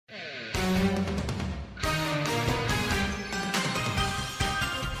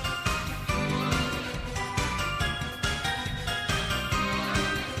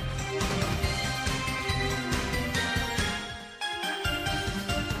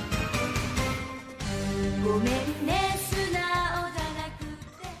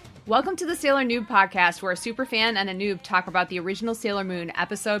Welcome to the Sailor Noob podcast, where a superfan and a noob talk about the original Sailor Moon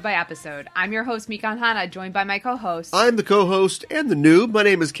episode by episode. I'm your host, Mikan Hana, joined by my co-host. I'm the co-host and the noob. My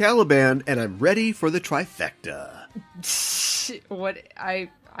name is Caliban, and I'm ready for the trifecta. What? I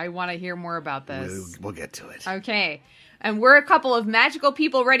want to hear more about this. We'll get to it. Okay. And we're a couple of magical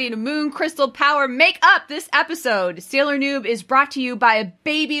people ready to moon crystal power make up this episode. Sailor Noob is brought to you by a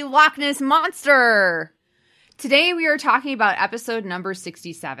baby Loch Ness monster. Today we are talking about episode number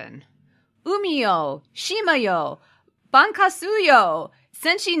 67. Umi-yo, Shima-yo, Bankasuyo,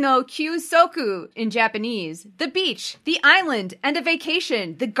 Senshi no Kyusoku in Japanese, the beach, the island, and a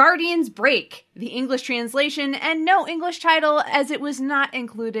vacation, the Guardian's break, the English translation, and no English title as it was not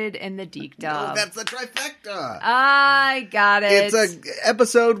included in the Deke dub. No, that's the trifecta. I got it. It's an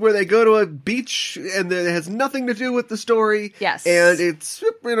episode where they go to a beach and it has nothing to do with the story. Yes. And it's,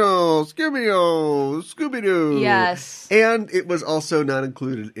 Scooby Doo. Yes. And it was also not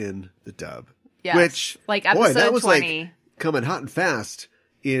included in the dub. Yes. Which, like episode that was 20. Like coming hot and fast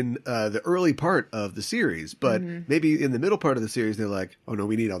in the early part of the series, but maybe in the middle part of the series, they're like, "Oh no,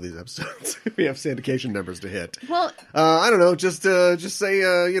 we need all these episodes. We have syndication numbers to hit." Well, I don't know. Just say,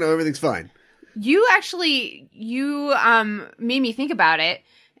 everything's fine. You made me think about it,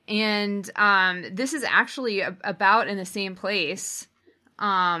 and this is actually about in the same place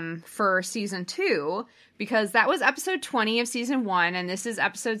for season 2. Because that was episode 20 of season 1, and this is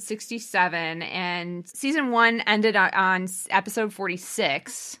episode 67, and season 1 ended on episode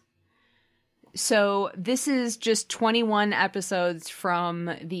 46. So this is just 21 episodes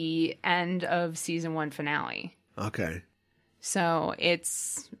from the end of season 1 finale. Okay. So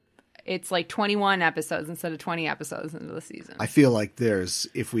it's like 21 episodes instead of 20 episodes into the season. I feel like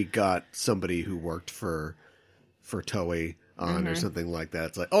if we got somebody who worked for Toei on or something like that,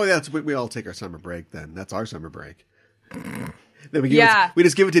 it's like, oh yeah, we all take our summer break then. That's our summer break. Then we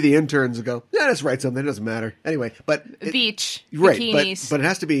just give it to the interns and go, yeah, let's write something. It doesn't matter. Anyway, but beach, right, bikinis. But it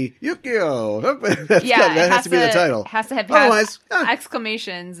has to be Yukio. That has to be the title. Has to have otherwise,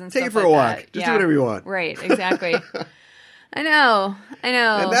 exclamations and take stuff it for like a walk. that. Just do whatever you want. Right, exactly. I know.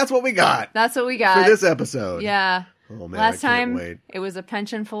 And that's what we got. That's what we got for this episode. Yeah. Oh man, Last I can't time wait. It was a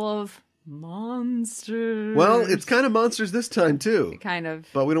pension full of monsters. Well, it's kind of monsters this time too. Kind of.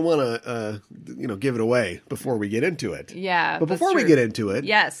 But we don't want to, give it away before we get into it. Yeah. But before we get into it,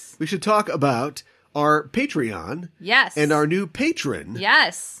 yes, we should talk about our Patreon. Yes. And our new patron.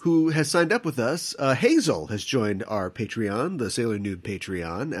 Yes. Who has signed up with us. Hazel has joined our Patreon, the Sailor Noob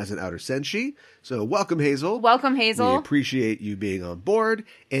Patreon, as an outer senshi. So welcome, Hazel. Welcome, Hazel. We appreciate you being on board.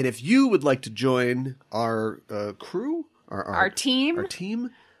 And if you would like to join our crew, our team,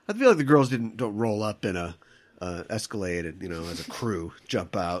 I feel like the girls don't roll up in a Escalade and as a crew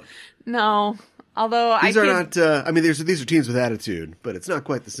jump out. No, although these are not. These are teams with attitude, but it's not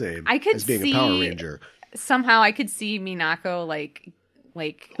quite the same as being a Power Ranger. Somehow, I could see Minako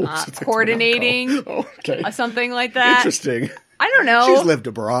coordinating something like that. Interesting. I don't know. She's lived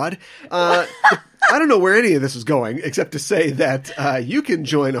abroad. I don't know where any of this is going, except to say that you can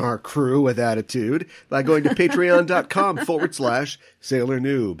join our crew with attitude by going to patreon.com/Sailor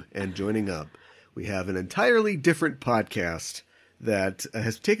Noob and joining up. We have an entirely different podcast that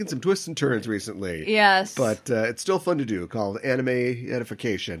has taken some twists and turns recently. Yes. But it's still fun to do, called Anime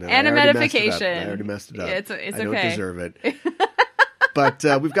Edification. I already messed it up. It's I okay. don't deserve it. But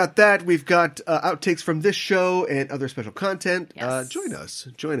we've got that. We've got outtakes from this show and other special content. Yes. Join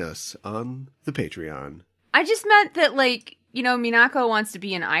us on the Patreon. I just meant that, Minako wants to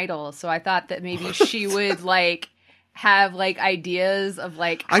be an idol, so I thought that maybe she would, have, ideas of,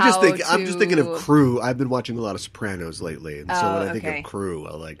 I'm just thinking of crew. I've been watching a lot of Sopranos lately, and so when I think of crew,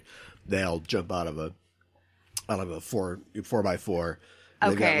 they all jump out of a 4x4.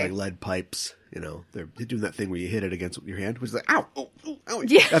 And They've got lead pipes, they're doing that thing where you hit it against your hand, which is like, ow, oh, ow.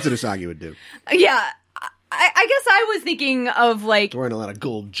 Yeah. That's what Usagi would do. Yeah. I guess I was thinking of wearing a lot of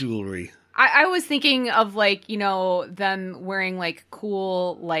gold jewelry. I was thinking of them wearing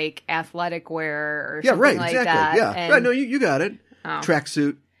cool athletic wear or something like that. Yeah, and... right. No, you got it. Oh.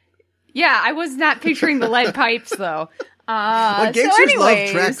 Tracksuit. Yeah, I was not picturing the lead pipes though. Gangsters love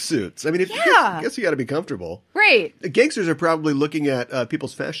tracksuits. I mean, I guess you got to be comfortable. Right. Gangsters are probably looking at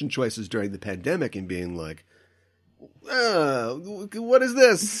people's fashion choices during the pandemic and being like, what is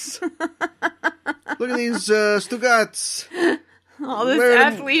this? Look at these Stugats. All this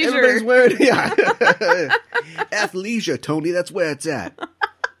athleisure. Everybody's wearing, yeah. Athleisure, Tony, that's where it's at.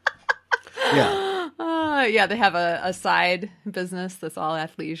 Yeah. Yeah, they have a side business that's all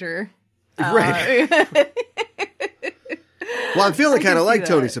athleisure. Right. Well, I'm feeling kind of like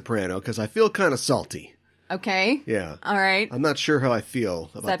Tony Soprano because I feel kind of salty. Okay. Yeah. All right. I'm not sure how I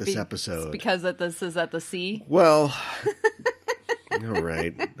feel about this episode. It's because this is at the sea? Well, all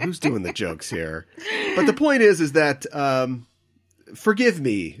right. Who's doing the jokes here? But the point is that forgive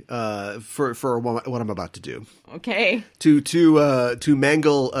me for what I'm about to do. Okay. To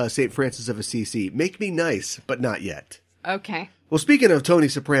mangle St. Francis of Assisi. Make me nice, but not yet. Okay. Well, speaking of Tony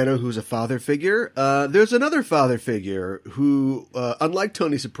Soprano, who's a father figure, there's another father figure who, unlike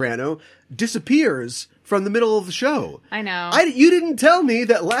Tony Soprano, disappears from the middle of the show. I know. You didn't tell me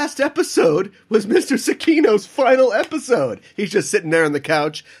that last episode was Mr. Sakino's final episode. He's just sitting there on the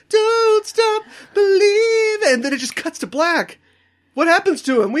couch. Don't stop believing. And then it just cuts to black. What happens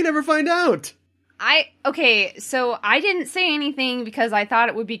to him? We never find out. Okay, so I didn't say anything because I thought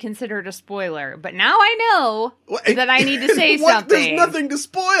it would be considered a spoiler, but now I know that I need to say something. There's nothing to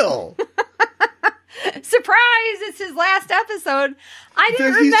spoil. Surprise! It's his last episode. I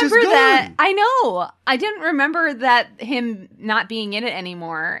didn't remember that. I know. I didn't remember that him not being in it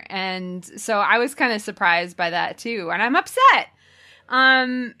anymore, and so I was kind of surprised by that too, and I'm upset.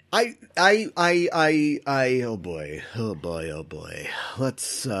 Oh boy.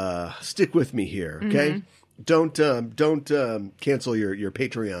 Let's stick with me here, okay? Mm-hmm. Don't cancel your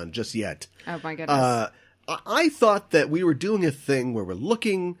Patreon just yet. Oh my goodness. I thought that we were doing a thing where we're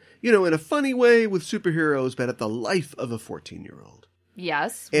looking, in a funny way with superheroes, but at the life of a 14-year-old.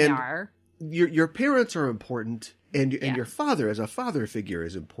 Yes, we are. Your parents are important. And your father, as a father figure,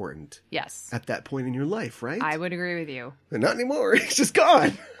 is important. Yes. At that point in your life, right? I would agree with you. And not anymore. He's just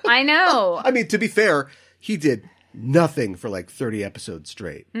gone. I know. I mean, to be fair, he did nothing for like 30 episodes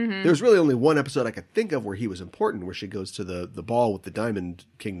straight. Mm-hmm. There was really only one episode I could think of where he was important, where she goes to the ball with the Diamond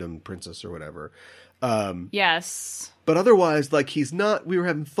Kingdom princess or whatever. Yes. But otherwise, like, he's not, we were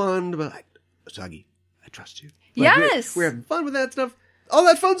having fun, but Usagi, I trust you. Like, yes. We're having fun with that stuff. All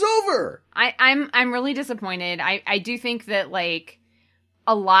that fun's over. I'm really disappointed. I do think that, like,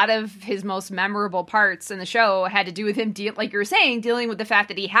 a lot of his most memorable parts in the show had to do with him, like you were saying, dealing with the fact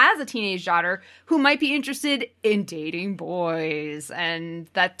that he has a teenage daughter who might be interested in dating boys, and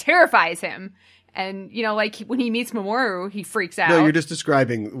that terrifies him. And, like, when he meets Mamoru, he freaks out. No, you're just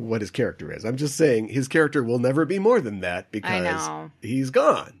describing what his character is. I'm just saying his character will never be more than that because he's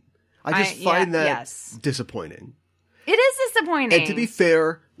gone. I just find that disappointing. It is disappointing. And to be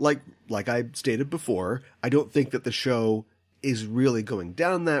fair, like I stated before, I don't think that the show is really going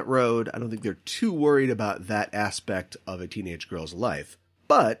down that road. I don't think they're too worried about that aspect of a teenage girl's life.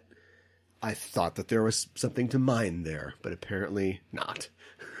 But I thought that there was something to mine there, but apparently not.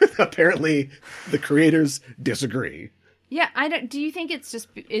 Apparently the creators disagree. Yeah, do you think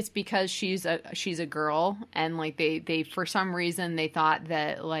it's because she's a girl, and like they for some reason they thought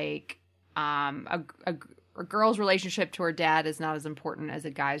that like a girl's relationship to her dad is not as important as a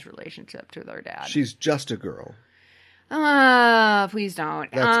guy's relationship to their dad. She's just a girl. Please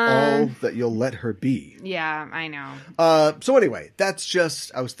don't. That's all that you'll let her be. Yeah, I know. So anyway, that's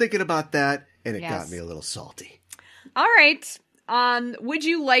just, I was thinking about that, and it got me a little salty. All right. Would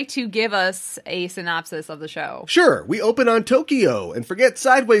you like to give us a synopsis of the show? Sure. We open on Tokyo, and forget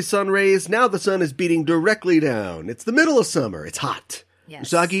sideways sun rays, now the sun is beating directly down. It's the middle of summer. It's hot. Yes.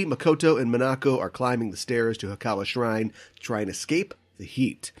 Usagi, Makoto, and Minako are climbing the stairs to Hakawa Shrine to try and escape the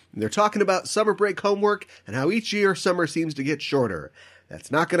heat. And they're talking about summer break homework and how each year summer seems to get shorter. That's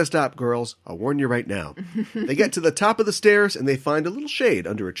not going to stop, girls. I'll warn you right now. They get to the top of the stairs and they find a little shade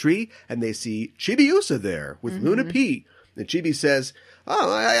under a tree, and they see Chibi-Usa there with Luna P. And Chibi says,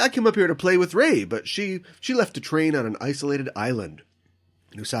 I came up here to play with Ray, but she left to train on an isolated island.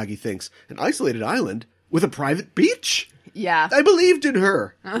 And Usagi thinks, an isolated island with a private beach? Yeah. I believed in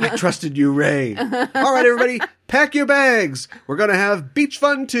her. I trusted you, Ray. All right, everybody, pack your bags. We're going to have beach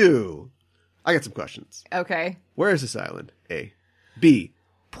fun, too. I got some questions. Okay. Where is this island? A. B.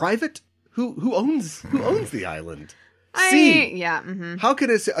 Private? Who owns the island? C. Yeah. Mm-hmm. How can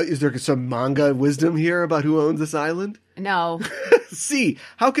it? Is there some manga wisdom here about who owns this island? No. C.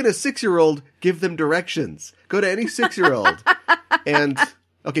 How can a 6-year-old give them directions? Go to any 6-year-old and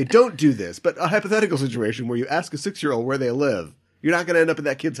okay, don't do this. But a hypothetical situation where you ask a 6-year-old where they live, you're not going to end up in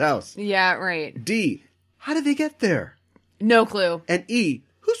that kid's house. Yeah. Right. D. How did they get there? No clue. And E.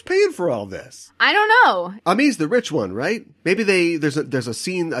 Who's Who's paying for all this? I don't know. Ami's the rich one, right? Maybe there's a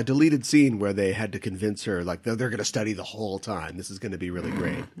scene, a deleted scene where they had to convince her, like, they're going to study the whole time. This is going to be really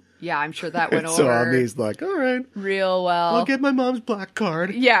great. Yeah, I'm sure that went over. So Ami's like, all right. Real well. I'll get my mom's black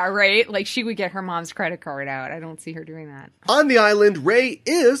card. Yeah, right? Like, she would get her mom's credit card out. I don't see her doing that. On the island, Rei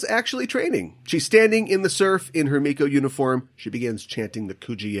is actually training. She's standing in the surf in her Miko uniform. She begins chanting the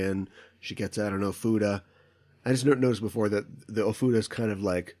Kuji-in. She gets out an ofuda. I just noticed before that the ofuda is kind of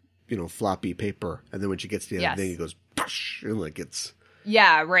like, floppy paper. And then when she gets to the end of the thing, it goes, push, and like it's...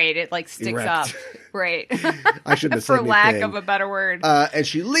 Yeah, right. It like sticks erect. Up. Right. I shouldn't have said For lack of a better word. And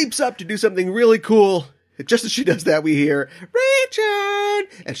she leaps up to do something really cool. Just as she does that, we hear, Richard!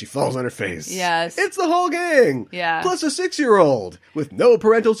 And she falls on her face. Yes. It's the whole gang. Yeah. Plus a 6-year-old with no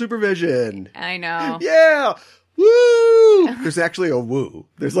parental supervision. I know. Yeah. Woo! There's actually a woo.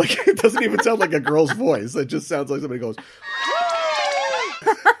 There's like, it doesn't even sound like a girl's voice. It just sounds like somebody goes,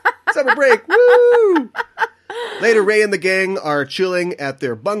 woo! Summer break. Woo! Later, Rei and the gang are chilling at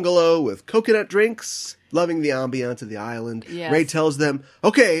their bungalow with coconut drinks, loving the ambiance of the island. Yes. Rei tells them,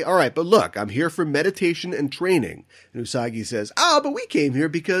 okay, all right, but look, I'm here for meditation and training. And Usagi says, but we came here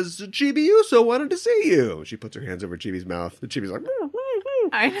because Chibi-Usa wanted to see you. She puts her hands over Chibi's mouth. And Chibi's like,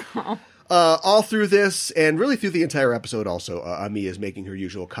 I know. all through this, and really through the entire episode also, Ami is making her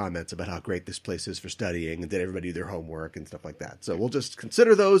usual comments about how great this place is for studying and that everybody do their homework and stuff like that. So we'll just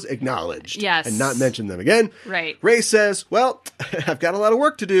consider those acknowledged. Yes. And not mention them again. Right. Rei says, well, I've got a lot of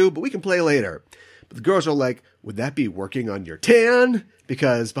work to do, but we can play later. But the girls are like, would that be working on your tan?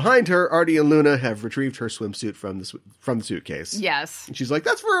 Because behind her, Artie and Luna have retrieved her swimsuit from the suitcase. Yes. And she's like,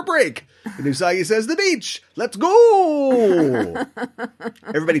 that's for a break. And Usagi says, the beach. Let's go.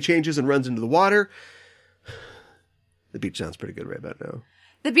 Everybody changes and runs into the water. The beach sounds pretty good right about now.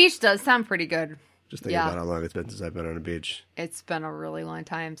 The beach does sound pretty good. Just thinking about how long it's been since I've been on a beach. It's been a really long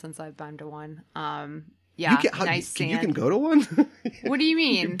time since I've been to one. Yeah, nice sand. You can go to one? What do you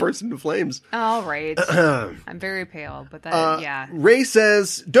mean? You can burst into flames. Oh, right. I'm very pale, but that, yeah. Rei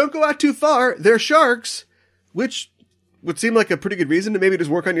says, don't go out too far. They're sharks, which would seem like a pretty good reason to maybe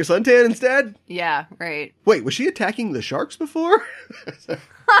just work on your suntan instead. Yeah, right. Wait, was she attacking the sharks before?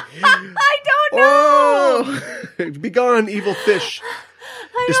 I don't know. Oh, be gone, evil fish.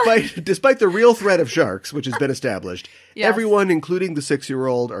 Despite the real threat of sharks, which has been established, yes. Everyone, including the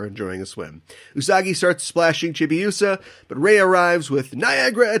 6-year-old, are enjoying a swim. Usagi starts splashing Chibi-Usa, but Rei arrives with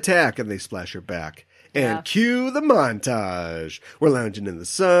Niagara Attack, and they splash her back. And cue the montage. We're lounging in the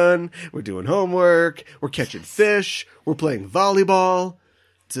sun, we're doing homework, we're catching fish, we're playing volleyball.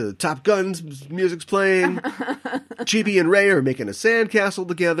 Top Gun's music's playing. Chibi and Rei are making a sandcastle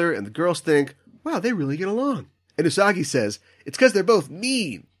together, and the girls think, wow, they really get along. And Usagi says, it's because they're both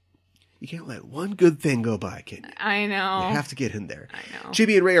mean. You can't let one good thing go by, can you? I know. You have to get in there. I know.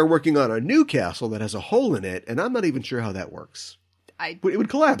 Chibi and Rei are working on a new castle that has a hole in it, and I'm not even sure how that works. It would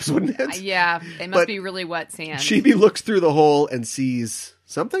collapse, wouldn't it? Yeah, it must be really wet sand. Chibi looks through the hole and sees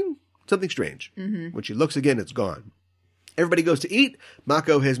something strange. Mm-hmm. When she looks again, it's gone. Everybody goes to eat.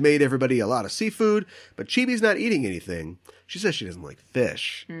 Mako has made everybody a lot of seafood, but Chibi's not eating anything. She says she doesn't like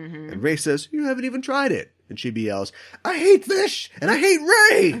fish. Mm-hmm. And Rei says, you haven't even tried it. And Chibi yells, I hate fish, and I hate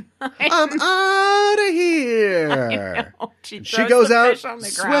Rei. I'm out of here. She goes out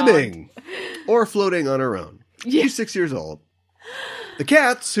swimming or floating on her own. Yeah. She's 6 years old. The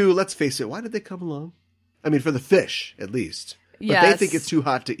cats, who, let's face it, why did they come along? I mean, for the fish, at least. But they think it's too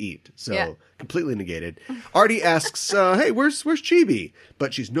hot to eat, so completely negated. Artie asks, hey, where's Chibi?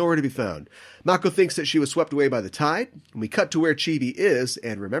 But she's nowhere to be found. Mako thinks that she was swept away by the tide, and we cut to where Chibi is,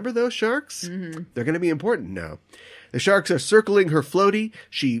 and remember those sharks? Mm-hmm. They're going to be important now. The sharks are circling her floaty.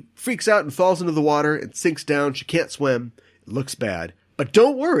 She freaks out and falls into the water and sinks down. She can't swim. It looks bad. But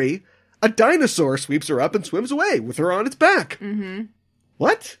don't worry, a dinosaur sweeps her up and swims away with her on its back. Mm-hmm.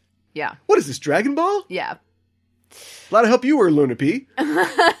 What? Yeah. What is this, Dragon Ball? Yeah. A lot of help you were, Luna P.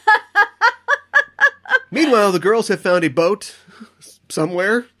 Meanwhile, the girls have found a boat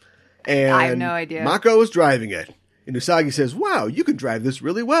somewhere, and I have no idea. Mako is driving it. And Usagi says, wow, you can drive this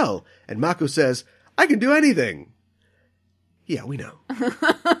really well. And Mako says, I can do anything. Yeah, we know.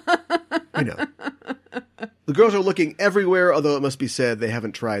 We know. The girls are looking everywhere, although it must be said they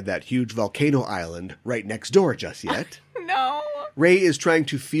haven't tried that huge volcano island right next door just yet. No. Rei is trying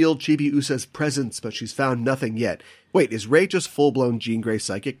to feel Chibi-Usa's presence, but she's found nothing yet. Wait, is Rei just full-blown Jean Grey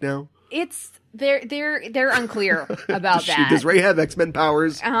psychic now? They're unclear about that. Does Rei have X-Men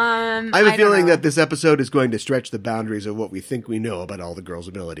powers? I have a feeling that this episode is going to stretch the boundaries of what we think we know about all the girls'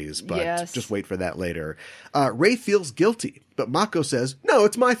 abilities, but just wait for that later. Rei feels guilty, but Mako says, no,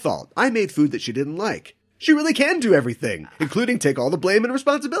 it's my fault. I made food that she didn't like. She really can do everything, including take all the blame and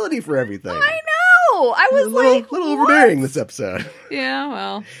responsibility for everything. I know. I was a little overbearing this episode. Yeah,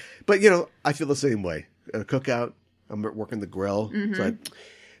 well. But, I feel the same way. At a cookout, I'm working the grill. It's like,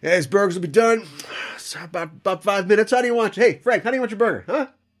 hey, these burgers will be done. It's about 5 minutes. How do you want Hey, Frank, how do you want your burger? Huh?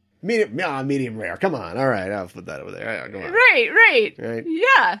 Medium rare. Come on. All right, I'll put that over there. Right, come on. Right.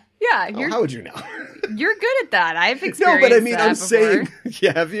 Yeah. How would you know? You're good at that. I've experienced No, but I mean, that I'm before. saying,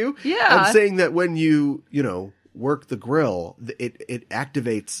 yeah, have you? Yeah. I'm saying that when you work the grill, it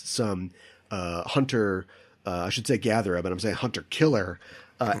activates some hunter, I should say gatherer, but I'm saying hunter-killer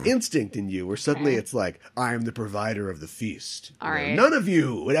instinct in you, where suddenly it's like, I am the provider of the feast. All right. None of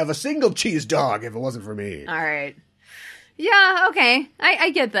you would have a single cheese dog if it wasn't for me. All right. Yeah, okay. I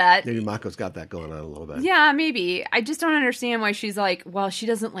get that. Maybe Mako's got that going on a little bit. Yeah, maybe. I just don't understand why she's like, well, she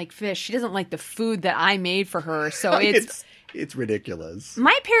doesn't like fish. She doesn't like the food that I made for her. So it's ridiculous.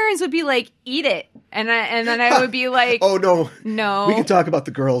 My parents would be like, eat it. And then I would be like, oh, no. No. We can talk about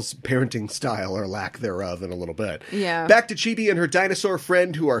the girl's parenting style or lack thereof in a little bit. Yeah. Back to Chibi and her dinosaur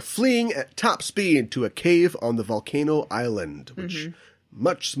friend who are fleeing at top speed to a cave on the volcano island, which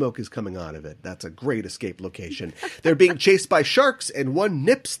much smoke is coming out of it. That's a great escape location. They're being chased by sharks, and one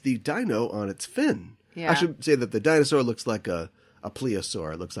nips the dino on its fin. Yeah. I should say that the dinosaur looks like a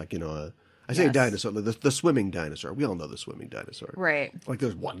plesiosaur. It looks like, I say dinosaur, the swimming dinosaur. We all know the swimming dinosaur. Right. Like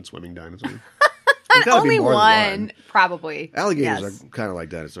there's one swimming dinosaur. Only one, probably. Alligators are kind of like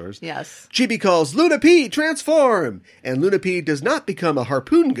dinosaurs. Yes. Chibi calls Luna P, transform! And Luna P does not become a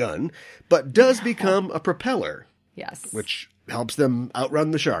harpoon gun, but does become a propeller. Yes. Which helps them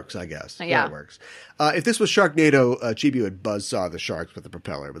outrun the sharks, I guess. Yeah. That works. If this was Sharknado, Chibi would buzzsaw the sharks with the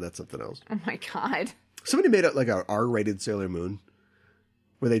propeller, but that's something else. Oh my God. Somebody made it like an R-rated Sailor Moon,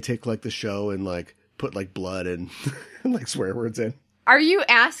 where they take like the show and like put like blood and, and like swear words in. Are you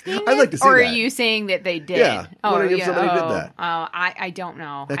asking I'd like to see or that. are you saying that they did? Yeah. Wondering if somebody did Oh, that. I don't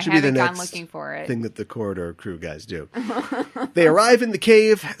know. That I should be the haven't gone next looking for it. thing that the corridor crew guys do. They arrive in the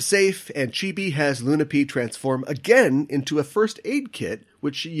cave, safe, and Chibi has Luna P transform again into a first aid kit,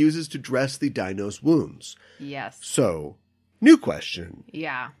 which she uses to dress the dino's wounds. Yes. So, new question.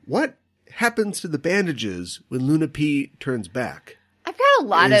 Yeah. What happens to the bandages when Luna P turns back? I've got a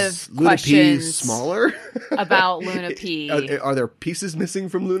lot Is of Luna questions P smaller? about Luna P. Are there pieces missing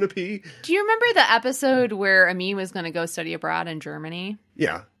from Luna P? Do you remember the episode where Ami was going to go study abroad in Germany?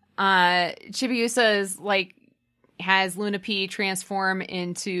 Yeah. Chibi-Usa is like has Luna P transform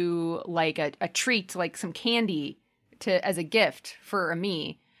into like a treat, like some candy as a gift for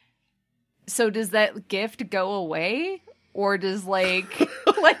Ami. So does that gift go away, or does like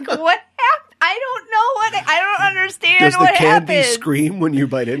what happened? I don't understand. Does what the candy happens. scream when you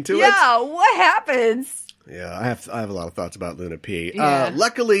bite into it? Yeah, what happens? Yeah, I have a lot of thoughts about Luna P. Yeah.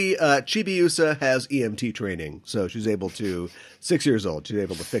 Luckily, Chibi-Usa has EMT training, so she's able to, 6 years old, she's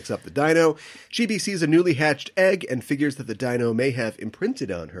able to fix up the dino. Chibi sees a newly hatched egg and figures that the dino may have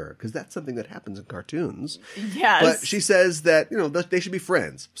imprinted on her, because that's something that happens in cartoons. Yes. But she says that, they should be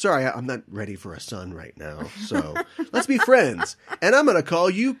friends. Sorry, I'm not ready for a son right now, so let's be friends. And I'm going to call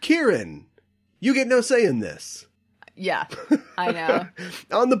you Kirin. You get no say in this. Yeah, I know.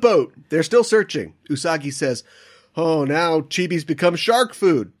 On the boat, they're still searching. Usagi says, oh, now Chibi's become shark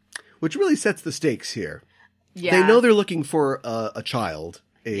food, which really sets the stakes here. Yeah. They know they're looking for a child,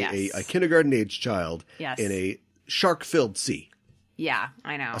 a Yes. kindergarten-age child Yes. in a shark-filled sea. Yeah,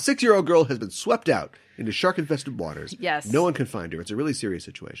 I know. A 6-year-old girl has been swept out into shark-infested waters. Yes. No one can find her. It's a really serious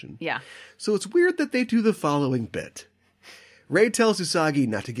situation. Yeah. So it's weird that they do the following bit. Ray tells Usagi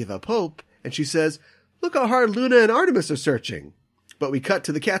not to give up hope, and she says, look how hard Luna and Artemis are searching. But we cut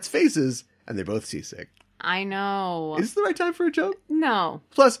to the cats' faces, and they're both seasick. I know. Is this the right time for a joke? No.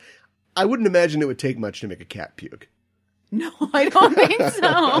 Plus, I wouldn't imagine it would take much to make a cat puke. No, I don't think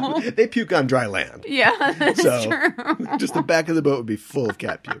so. They puke on dry land. Yeah, that's true. Just the back of the boat would be full of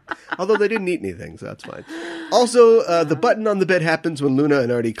cat puke. Although they didn't eat anything, so that's fine. Also, the button on the bed happens when Luna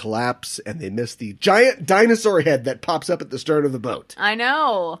and Artie collapse, and they miss the giant dinosaur head that pops up at the stern of the boat. I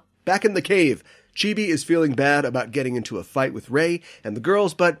know. Back in the cave, Chibi is feeling bad about getting into a fight with Ray and the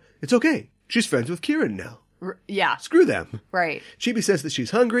girls, but it's okay. She's friends with Kirin now. Yeah. Screw them. Right. Chibi says that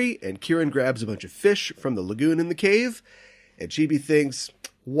she's hungry, and Kirin grabs a bunch of fish from the lagoon in the cave, and Chibi thinks,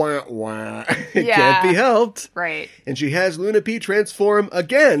 wah, wah, it can't be helped. Right. And she has Luna P transform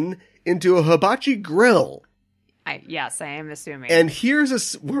again into a hibachi grill. Yes, I am assuming. And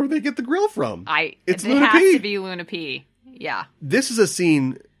here's where they get the grill from. It's it Luna has P. to be Luna P. Yeah. This is a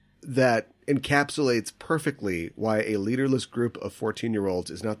scene that encapsulates perfectly why a leaderless group of 14-year-olds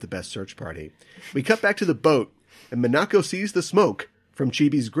is not the best search party. We cut back to the boat, and Minako sees the smoke from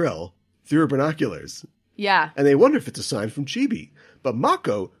Chibi's grill through her binoculars. Yeah. And they wonder if it's a sign from Chibi. But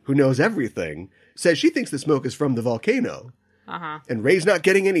Mako, who knows everything, says she thinks the smoke is from the volcano. Uh-huh. And Ray's not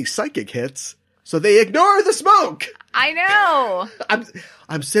getting any psychic hits, so they ignore the smoke. I know.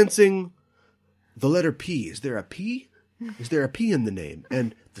 I'm sensing the letter P. Is there a P? Is there a P in the name?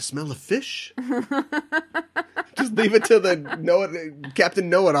 And the smell of fish? Just leave it to the Captain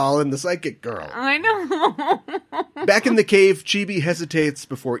Know-It-All and the psychic girl. I know. Back in the cave, Chibi hesitates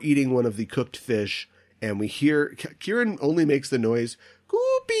before eating one of the cooked fish, and we hear Kirin only makes the noise,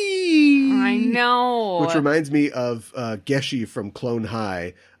 "Goopy!" I know. Which reminds me of Geshi from Clone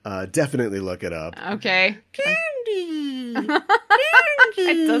High. Definitely look it up. Okay. Candy! Candy!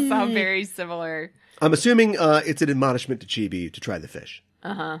 It does sound very similar. I'm assuming it's an admonishment to Chibi to try the fish.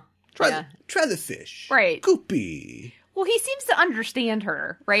 Uh-huh. Try the fish. Right. Goopy. Well, he seems to understand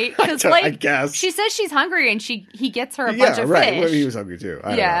her, right? Because, I guess. she says she's hungry and he gets her a bunch of right. fish. Well, he was hungry too.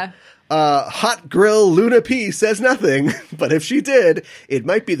 I don't know. Hot Grill Luna P says nothing, but if she did, it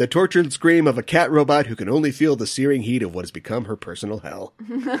might be the tortured scream of a cat robot who can only feel the searing heat of what has become her personal hell.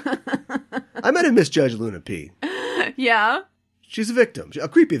 I might have misjudged Luna P. Yeah. She's a victim, a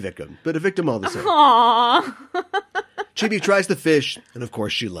creepy victim, but a victim all the same. Aww. Chibi tries the fish, and of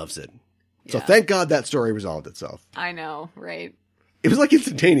course she loves it. So Yeah. thank God that story resolved itself. I know, right? It was like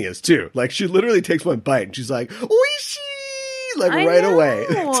instantaneous too. Like she literally takes one bite and she's like, "Oishi!" Like I right know. away.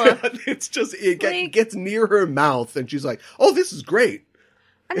 It's just, it gets near her mouth and she's like, "Oh, this is great."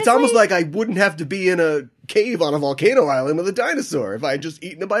 And It's almost like I wouldn't have to be in a cave on a volcano island with a dinosaur if I had just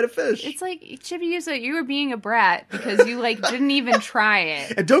eaten a bite of fish. It's like, Chibi-Usa, you were being a brat because you, didn't even try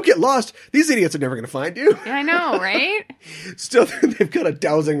it. And don't get lost. These idiots are never going to find you. Yeah, I know, right? Still, they've got a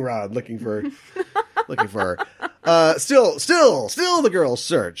dowsing rod looking for her. Still the girls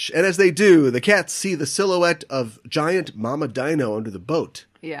search. And as they do, the cats see the silhouette of giant Mama Dino under the boat.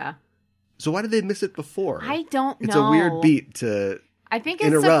 Yeah. So why did they miss it before? I don't know. It's a weird beat to I think it's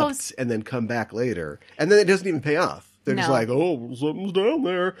interrupt and then come back later. And then it doesn't even pay off. They're just like, "Oh, something's down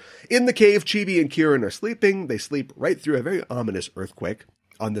there." In the cave, Chibi and Kirin are sleeping. They sleep right through a very ominous earthquake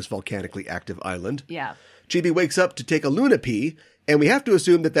on this volcanically active island. Yeah. Chibi wakes up to take a Luna pee, and we have to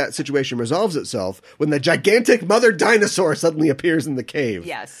assume that situation resolves itself when the gigantic mother dinosaur suddenly appears in the cave.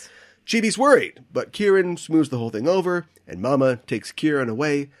 Yes. Chibi's worried, but Kirin smooths the whole thing over, and Mama takes Kirin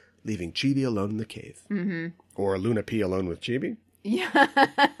away, leaving Chibi alone in the cave. Mm-hmm. Or Luna P alone with Chibi. Yeah.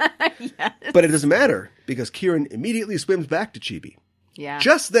 Yes. But it doesn't matter, because Kirin immediately swims back to Chibi. Yeah.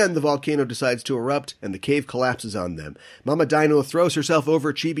 Just then, the volcano decides to erupt, and the cave collapses on them. Mama Dino throws herself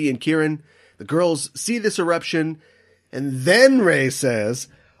over Chibi and Kirin. The girls see this eruption, and then Ray says,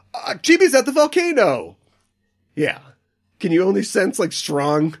 "Chibi's at the volcano!" Yeah. Can you only sense,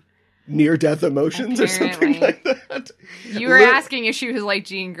 strong near-death emotions or something like that? You were asking if she was like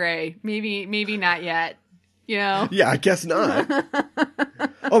Jean Grey. Maybe not yet. You know? Yeah, I guess not.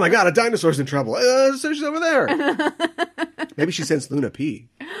 Oh my God, a dinosaur's in trouble. So she's over there. Maybe she sensed Luna P.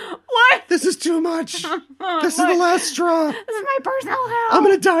 What? This is too much. This is the last straw. This is my personal hell. I'm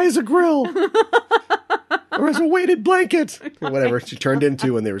going to die as a grill. Or as a weighted blanket. Or whatever she turned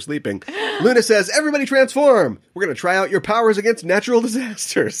into when they were sleeping. Luna says, "Everybody transform. We're going to try out your powers against natural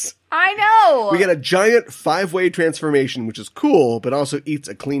disasters." I know. We get a giant 5-way transformation, which is cool, but also eats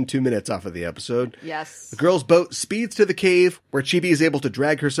a clean 2 minutes off of the episode. Yes. The girls' boat speeds to the cave, where Chibi is able to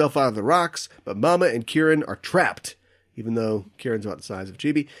drag herself out of the rocks, but Mama and Kirin are trapped, even though Kirin's about the size of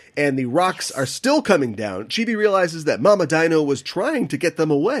Chibi, and the rocks are still coming down. Chibi realizes that Mama Dino was trying to get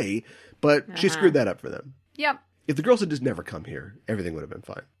them away, but she screwed that up for them. Yep. If the girls had just never come here, everything would have been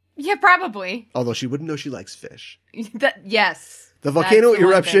fine. Yeah, probably. Although she wouldn't know she likes fish. Yes. The volcano That's the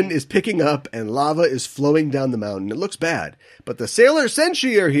eruption is picking up, and lava is flowing down the mountain. It looks bad, but the Sailor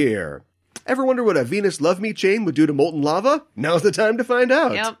Senshi are here. Ever wonder what a Venus Love Me chain would do to molten lava? Now's the time to find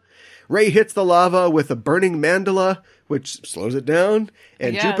out. Yep. Ray hits the lava with a burning mandala, which slows it down,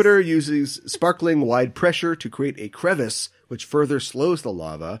 and Jupiter uses sparkling wide pressure to create a crevice, which further slows the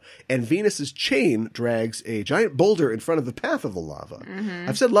lava, and Venus's chain drags a giant boulder in front of the path of the lava. Mm-hmm.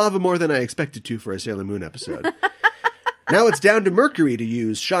 I've said lava more than I expected to for a Sailor Moon episode. Now it's down to Mercury to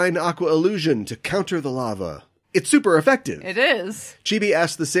use Shine Aqua Illusion to counter the lava. It's super effective. It is. Chibi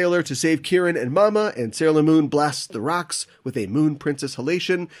asks the sailor to save Kirin and Mama, and Sailor Moon blasts the rocks with a Moon Princess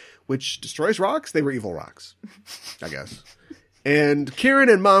Halation, which destroys rocks? They were evil rocks, I guess. And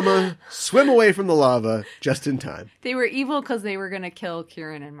Kirin and Mama swim away from the lava just in time. They were evil because they were going to kill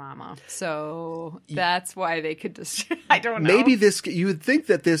Kirin and Mama. So that's why they could just... I don't know. Maybe you would think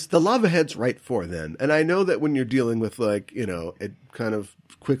that the lava head's right for them. And I know that when you're dealing with a kind of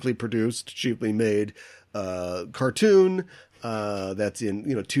quickly produced, cheaply made cartoon, that's in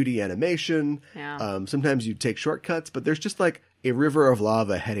 2D animation. Yeah. Sometimes you take shortcuts, but there's just like a river of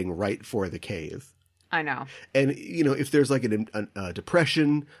lava heading right for the cave. I know. And if there's like a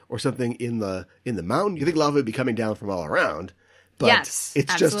depression or something in the mountain, you think lava would be coming down from all around. But yes,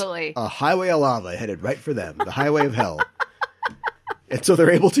 it's absolutely. just a highway of lava headed right for them, the highway of hell. And so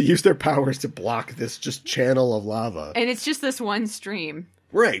they're able to use their powers to block this just channel of lava. And it's just this one stream.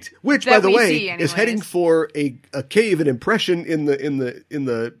 Right. Which, by the way, is heading for a cave, an impression in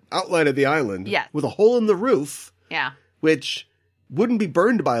the outline of the island. Yeah. With a hole in the roof. Yeah. Which wouldn't be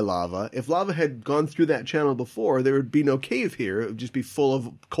burned by lava. If lava had gone through that channel before, there would be no cave here. It would just be full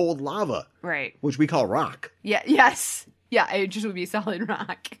of cold lava. Right. Which we call rock. Yeah. Yes. Yeah. It just would be solid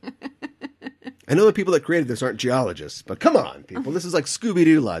rock. I know the people that created this aren't geologists, but come on, people. This is like Scooby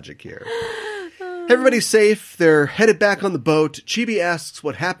Doo logic here. Everybody's safe. They're headed back on the boat. Chibi asks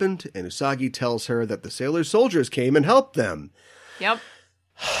what happened, and Usagi tells her that the sailor soldiers came and helped them. Yep.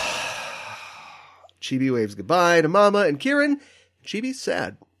 Chibi waves goodbye to Mama and Kirin. Chibi's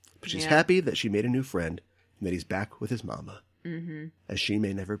sad, but she's happy that she made a new friend and that he's back with his mama, as she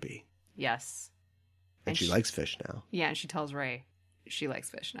may never be. Yes. And she likes fish now. Yeah, and she tells Ray she likes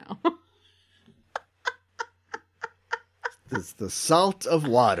fish now. The salt of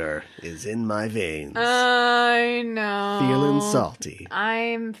water is in my veins. I know. Feeling salty.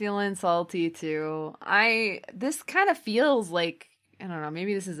 I'm feeling salty too. This kind of feels like, I don't know,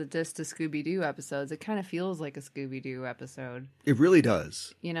 maybe this is a diss to Scooby Doo episodes. It kind of feels like a Scooby Doo episode. It really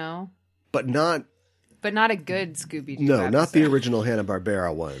does. But not a good Scooby Doo episode. Not the original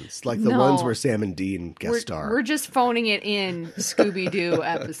Hanna-Barbera ones. Like the ones where Sam and Dean guest star. We're just phoning it in Scooby Doo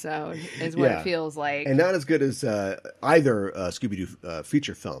episode is what it feels like. And not as good as either Scooby Doo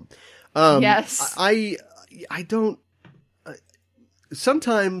feature film. Yes. I don't...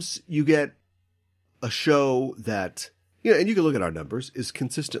 sometimes you get a show that... and you can look at our numbers, is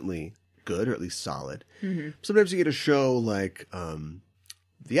consistently good, or at least solid. Mm-hmm. Sometimes you get a show like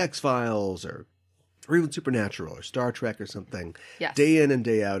The X-Files, or even Supernatural, or Star Trek, or something. Yes. Day in and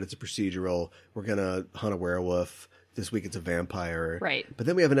day out, it's a procedural. We're going to hunt a werewolf. This week it's a vampire. Right. But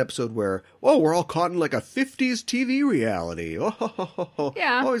then we have an episode where, we're all caught in like a 50s TV reality. Oh, ho, ho, ho, ho.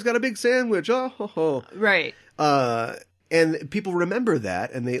 Yeah. Oh, he's got a big sandwich. Oh, ho, ho. Right. And people remember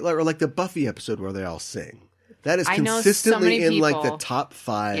that, and or like the Buffy episode where they all sing. That is consistently in like the top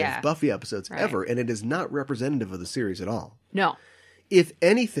 5 Buffy episodes ever, and it is not representative of the series at all. No. If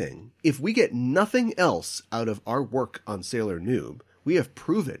anything, if we get nothing else out of our work on Sailor Noob, we have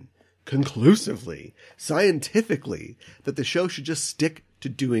proven conclusively, scientifically, that the show should just stick to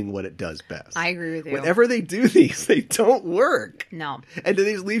doing what it does best. I agree with you. Whenever they do these, they don't work. No. And do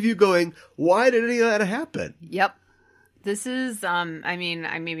these leave you going, why did any of that happen? Yep. This is,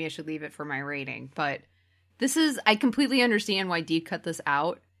 maybe I should leave it for my rating, but this is, I completely understand why Dee cut this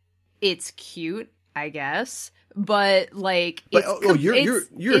out. It's cute, I guess. But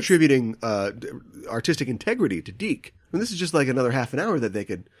you're attributing artistic integrity to Deke. I mean, this is just like another half an hour that they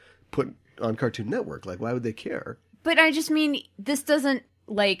could put on Cartoon Network. Like, why would they care? But I just mean, this doesn't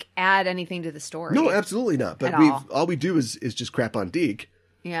add anything to the story. No, absolutely not. But all we do is just crap on Deke.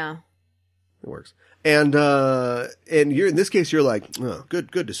 Yeah, it works. And you're in this case, you're like, oh,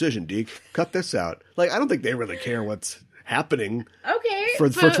 good decision, Deke. Cut this out. Like, I don't think they really care what's happening. Okay, for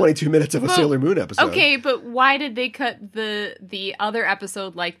 22 minutes of a Sailor Moon episode. Okay, but why did they cut the other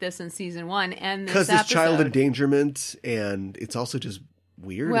episode like this in season 1 and this episode? Because it's child endangerment, and it's also just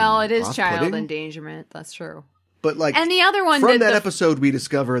weird. Well, it is child endangerment. That's true. But and the other one from that episode, we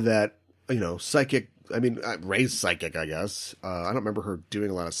discover that psychic. I mean, Ray's psychic, I guess. I don't remember her doing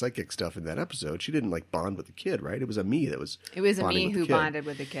a lot of psychic stuff in that episode. She didn't bond with the kid, right? It was a me that was. It was a me who bonded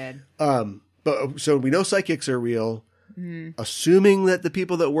with the kid. But so we know psychics are real. Assuming that the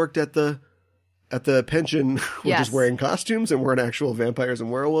people that worked at the pension were just wearing costumes and weren't actual vampires and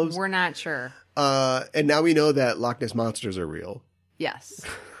werewolves. We're not sure. And now we know that Loch Ness monsters are real. Yes.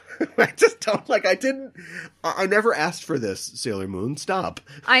 I just don't I never asked for this, Sailor Moon. Stop.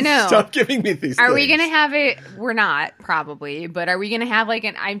 I know. Stop giving me these Are things. we going to have it? We're not, probably. But are we going to have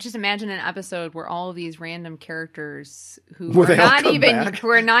I just imagine an episode where all of these random characters who are not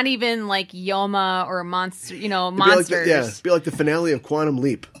even like Yoma or monsters. It'd be like the finale of Quantum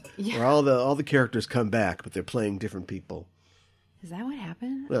Leap. Yeah. Where all the characters come back, but they're playing different people. Is that what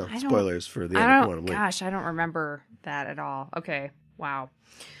happened? Well, spoilers for the end of Quantum Leap. Gosh, I don't remember that at all. Okay. Wow.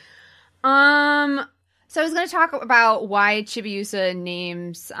 So I was going to talk about why Chibi-Usa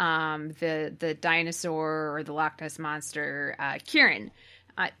names the dinosaur or the Loch Ness monster kirin.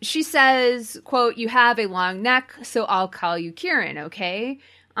 She says, quote, "You have a long neck, so I'll call you Kirin, okay?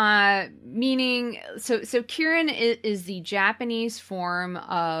 Meaning, so kirin is the Japanese form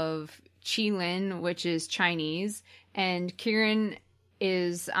of qilin, which is Chinese, and kirin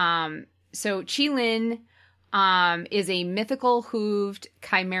is, so qilin is a mythical hooved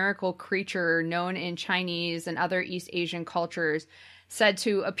chimerical creature known in Chinese and other East Asian cultures, said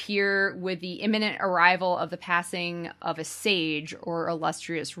to appear with the imminent arrival of the passing of a sage or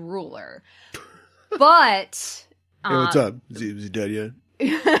illustrious ruler. But hey, what's up? Is he dead yet?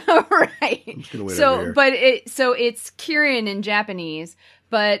 Right. I'm just gonna wait over here. But it's kirin in Japanese,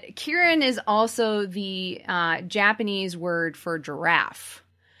 but kirin is also the Japanese word for giraffe.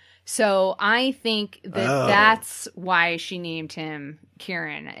 So I think that that's why she named him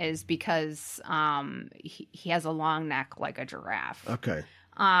Kirin, is because he has a long neck like a giraffe. Okay.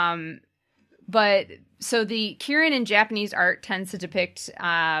 But so the Kirin in Japanese art tends to depict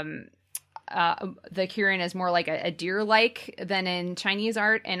the Kirin as more like a deer-like than in Chinese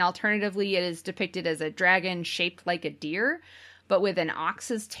art, and alternatively it is depicted as a dragon shaped like a deer, but with an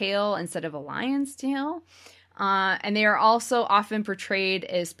ox's tail instead of a lion's tail. And they are also often portrayed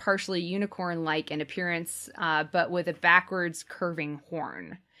as partially unicorn-like in appearance, but with a backwards curving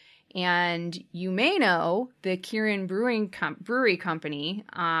horn. And you may know the Kirin Brewery Company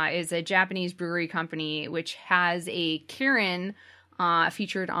is a Japanese brewery company which has a Kirin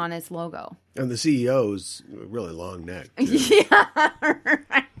featured on its logo. And the CEO's really long neck. Yeah,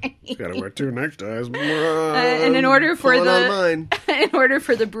 right. Gotta wear 2 neckties. And in order for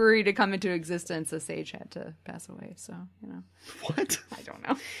the brewery to come into existence, a sage had to pass away. So, you know. What? I don't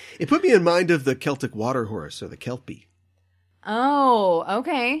know. It put me in mind of the Celtic water horse, or the Kelpie. Oh,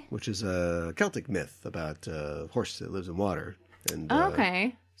 okay. Which is a Celtic myth about a horse that lives in water. And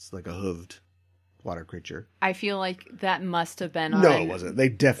okay. It's like a hooved water creature. I feel like that must have been on... No, it wasn't. They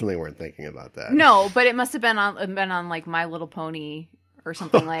definitely weren't thinking about that. No, but it must have been on like My Little Pony or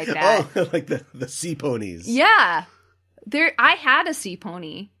something like that. Oh, like the sea ponies. Yeah. I had a sea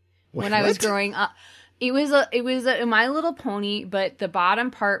pony when I was growing up. It was a My Little Pony, but the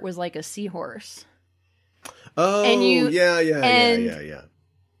bottom part was like a seahorse. Oh, yeah.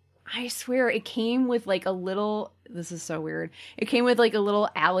 I swear it came with like a little, this is so weird. It came with like a little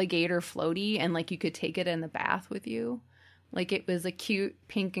alligator floaty, and like you could take it in the bath with you. Like it was a cute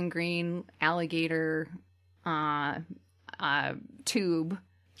pink and green alligator tube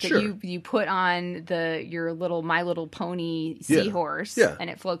that you put on your little My Little Pony seahorse, and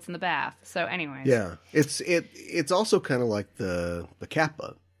it floats in the bath. So anyways. Yeah. It's also kind of like the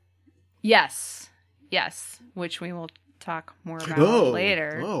kappa. Yes, which we will talk more about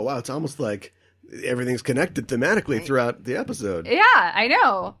later. Oh, wow. It's almost like everything's connected thematically throughout the episode. Yeah, I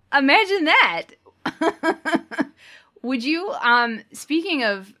know. Imagine that. Would you, speaking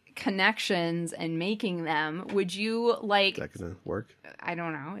of connections and making them, would you like... Is that going to work? I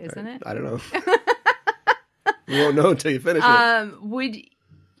don't know. Isn't it? I don't know. You won't know until you finish it.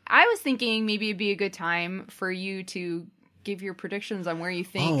 I was thinking maybe it'd be a good time for you to give your predictions on where you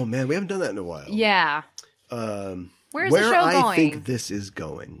think... Oh, man. We haven't done that in a while. Yeah. Where's the show going? Where I think this is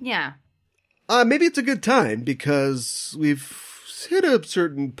going. Yeah. Maybe it's a good time because we've hit a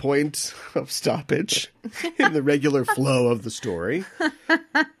certain point of stoppage in the regular flow of the story.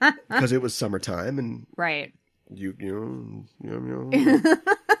 Because it was summertime and... Right.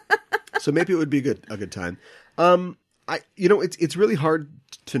 So maybe it would be a good time. It's really hard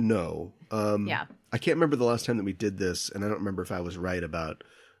to know. Yeah. I can't remember the last time that we did this, and I don't remember if I was right about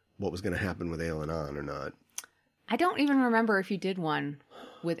what was going to happen with Alan On or not. I don't even remember if you did one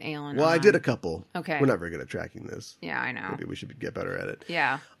with Alan. Well, I did a couple. Okay. We're not very good at tracking this. Yeah, I know. Maybe we should get better at it.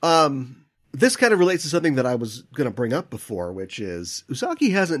 Yeah. This kind of relates to something that I was going to bring up before, which is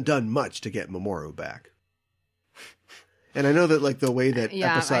Usagi hasn't done much to get Mamoru back. And I know that like the way that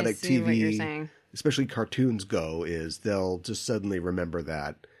episodic TV, especially cartoons go, is they'll just suddenly remember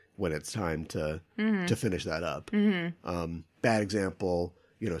that when it's time to finish that up. Mm-hmm. Bad example,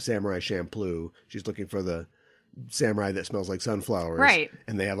 Samurai Champloo. She's looking for the samurai that smells like sunflowers. Right.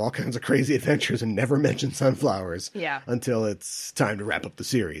 And they have all kinds of crazy adventures and never mention sunflowers until it's time to wrap up the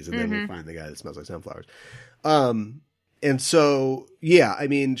series. And then we find the guy that smells like sunflowers. And so, yeah, I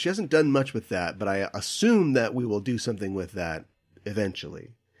mean, she hasn't done much with that, but I assume that we will do something with that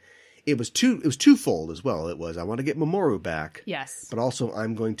eventually. It was twofold as well. It was, I want to get Mamoru back. Yes. But also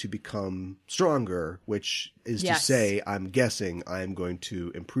I'm going to become stronger, which is to say, I'm guessing I'm going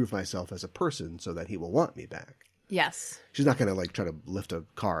to improve myself as a person so that he will want me back. Yes. She's not going to like try to lift a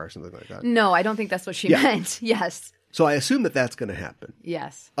car or something like that. No, I don't think that's what she meant. Yes. So I assume that that's going to happen.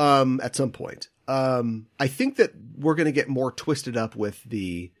 Yes. At some point. I think that we're going to get more twisted up with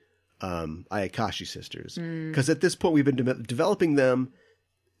the Ayakashi sisters. Because at this point we've been developing them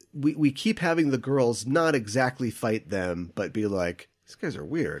we keep having the girls not exactly fight them, but be like, these guys are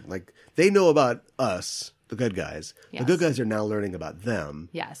weird. Like, they know about us, the good guys. Yes. The good guys are now learning about them.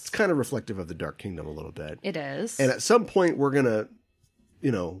 Yes. It's kind of reflective of the Dark Kingdom a little bit. It is. And at some point, we're going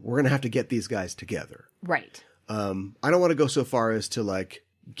to have to get these guys together. Right. I don't want to go so far as to, like,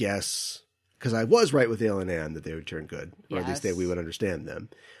 guess, because I was right with Ale and Ann that they would turn good, or at least we would understand them.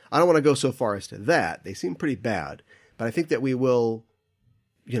 I don't want to go so far as to that. They seem pretty bad, but I think that we will,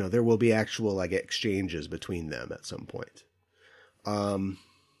 there will be actual, like, exchanges between them at some point.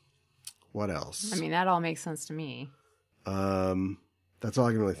 What else? I mean, that all makes sense to me. That's all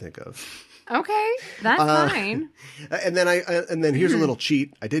I can really think of. Okay, that's fine. And then here's a little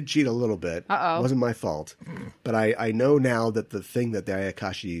cheat. I did cheat a little bit. Uh-oh. It wasn't my fault. But I know now that the thing that the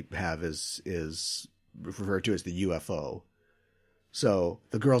Ayakashi have is referred to as the UFO. So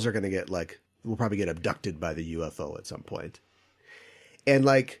the girls are going to get, like, will probably get abducted by the UFO at some point. And,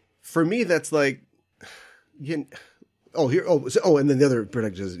 like, for me, that's like, and then the other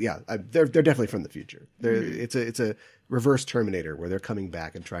predictions, they're definitely from the future. It's a reverse Terminator where they're coming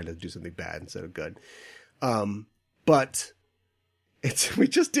back and trying to do something bad instead of good. But we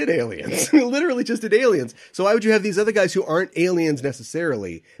just did aliens. We literally just did aliens. So why would you have these other guys who aren't aliens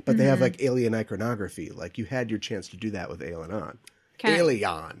necessarily, but they have, like, alien iconography? Like, you had your chance to do that with Alien.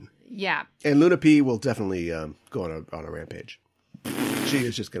 Alien. Yeah. And Luna P will definitely go on a rampage. She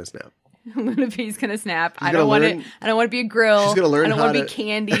is just going to snap. Luna P's gonna snap. I don't want to be a grill. She's gonna learn. I don't want to be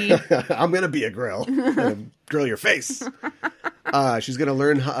candy. I'm gonna be a grill. I'm gonna grill your face. She's gonna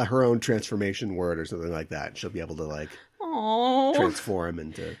learn her own transformation word or something like that. She'll be able to, like, transform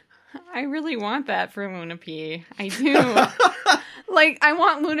into. I really want that for Luna P. I do. Like, I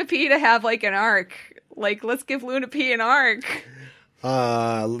want Luna P to have, like, an arc. Like, let's give Luna P an arc.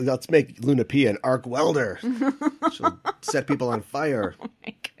 Let's make Luna P an arc welder. She'll set people on fire. Oh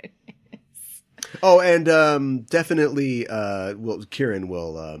my goodness. Oh, and definitely Kirin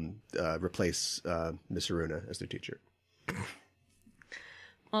will replace Miss Haruna as their teacher.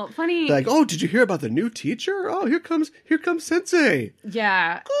 Well, funny. Like, oh, did you hear about the new teacher? Oh, here comes Sensei.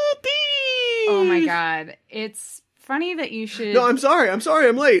 Yeah. Goopy! Oh my god. It's funny that you should. No, I'm sorry,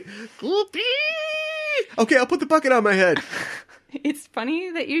 I'm late. Goopy! Okay, I'll put the bucket on my head. It's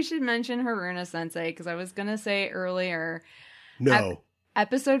funny that you should mention Haruna Sensei, because I was going to say earlier. No.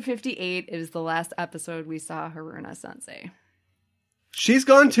 Episode 58 is the last episode we saw Haruna Sensei. She's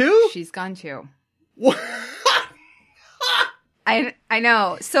gone too? She's gone too. What? I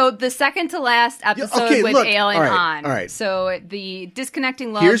know. So the second to last episode with Ale and Han. All right. So the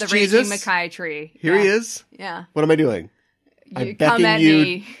disconnecting love, Here's the Jesus. raging Makai tree. Here he is. Yeah. What am I doing? You come at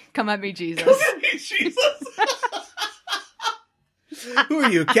me. Come at me, Jesus. Come at me, Jesus. Who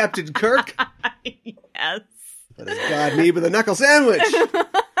are you, Captain Kirk? Yes. That is God me with a knuckle sandwich.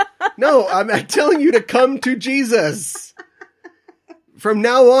 No, I'm telling you to come to Jesus. From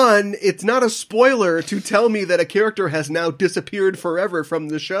now on, it's not a spoiler to tell me that a character has now disappeared forever from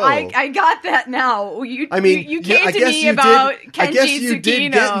the show. I got that now. You came to me about Kenji I guess you Tsukino.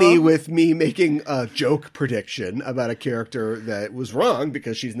 did get me with me making a joke prediction about a character that was wrong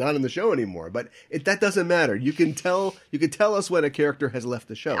because she's not in the show anymore. But that doesn't matter. You can tell us when a character has left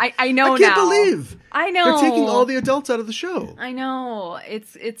the show. I know now. I can't believe. I know. They're taking all the adults out of the show. I know.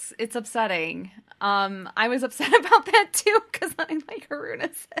 It's upsetting. I was upset about that too because I like Haruna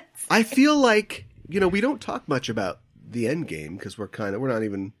Sensei. I feel like, we don't talk much about the end game because we're not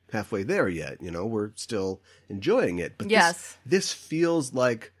even halfway there yet. We're still enjoying it. But yes, this feels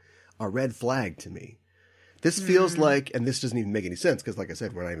like a red flag to me. This feels like, and this doesn't even make any sense because, like I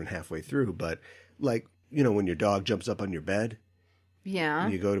said, we're not even halfway through. But like, when your dog jumps up on your bed. Yeah.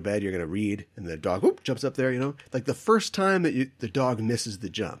 When you go to bed, you're going to read, and the dog jumps up there. Like the first time that the dog misses the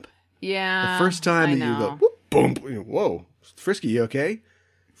jump. Yeah. The first time that you go, whoop, boom, whoa, Frisky, you okay?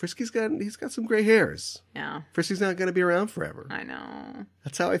 Frisky's got some gray hairs. Yeah. Frisky's not going to be around forever. I know.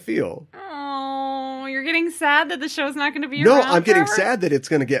 That's how I feel. Oh, you're getting sad that the show's not going to be around around No, I'm getting forever? sad that it's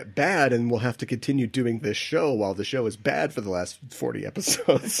going to get bad and we'll have to continue doing this show while the show is bad for the last 40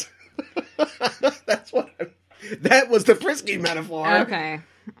 episodes. That was the Frisky metaphor. Okay.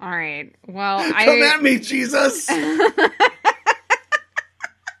 All right. Well, Come at me, Jesus!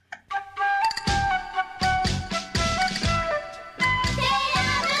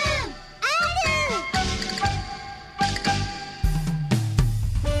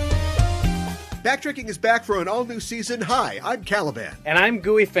 Backtracking is back for an all-new season. Hi, I'm Caliban. And I'm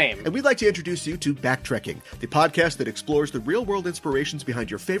Gooey Fame. And we'd like to introduce you to Backtracking, the podcast that explores the real-world inspirations behind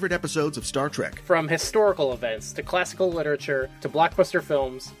your favorite episodes of Star Trek. From historical events to classical literature to blockbuster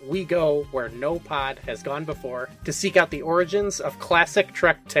films, we go where no pod has gone before to seek out the origins of classic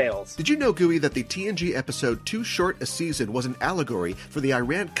Trek tales. Did you know, Gooey, that the TNG episode Too Short a Season was an allegory for the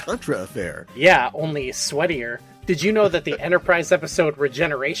Iran-Contra affair? Yeah, only sweatier. Did you know that the Enterprise episode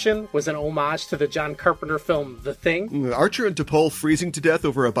Regeneration was an homage to the John Carpenter film The Thing? Archer and T'Pol freezing to death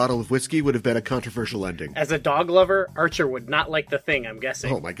over a bottle of whiskey would have been a controversial ending. As a dog lover, Archer would not like The Thing, I'm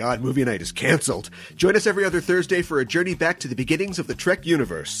guessing. Oh my god, movie night is cancelled. Join us every other Thursday for a journey back to the beginnings of the Trek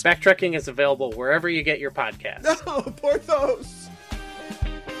universe. Backtracking is available wherever you get your podcasts. No, Porthos!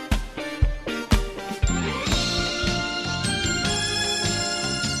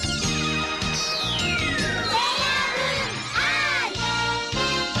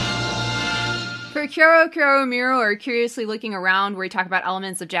 For Kuro Miro, or Curiously Looking Around, where we talk about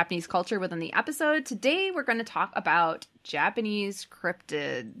elements of Japanese culture within the episode, today we're going to talk about Japanese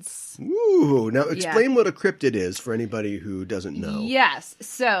cryptids. Ooh, now explain what a cryptid is for anybody who doesn't know. Yes,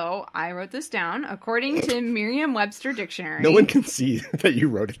 so I wrote this down. According to Merriam-Webster Dictionary... No one can see that you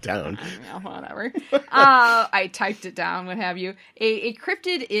wrote it down. Whatever. I typed it down, what have you. A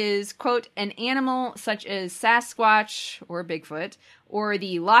cryptid is, quote, an animal such as Sasquatch or Bigfoot, or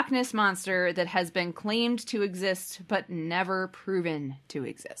the Loch Ness Monster that has been claimed to exist but never proven to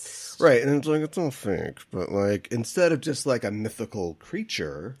exist. Right, and it's like, it's all fake, but like, instead of just like a mythical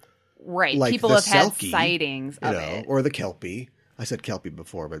creature... Right, like people have had sightings of it. Or the Kelpie. I said Kelpie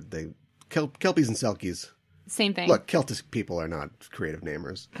before, but Kelpies and Selkies... Same thing. Look, Celtic people are not creative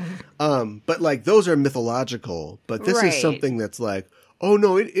namers. But like, those are mythological, but this is something that's like... Oh,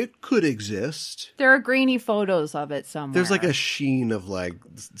 no, it could exist. There are grainy photos of it somewhere. There's like a sheen of like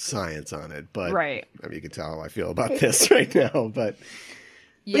science on it. But right. I mean, you can tell how I feel about this right now. But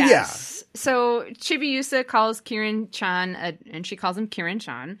yes. Yeah. So Chibi-Usa calls Kirin-chan, and she calls him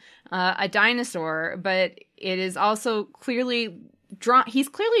Kirin-chan, a dinosaur. But it is also clearly drawn. He's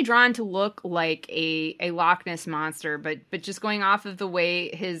clearly drawn to look like a Loch Ness monster. But just going off of the way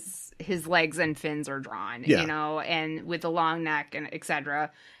his legs and fins are drawn, you know, and with the long neck and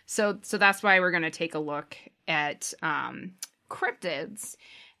etc. So that's why we're going to take a look at cryptids.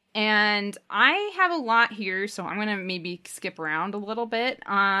 And I have a lot here, so I'm going to maybe skip around a little bit.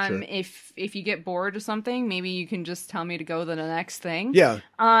 Sure. If you get bored of something, maybe you can just tell me to go to the next thing. Yeah.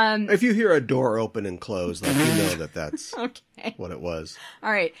 If you hear a door open and close, like, you know that's okay. What it was.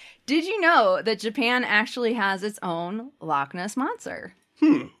 All right. Did you know that Japan actually has its own Loch Ness Monster?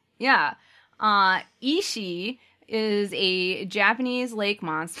 Yeah. Issie is a Japanese lake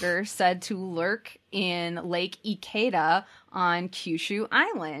monster said to lurk in Lake Ikeda on Kyushu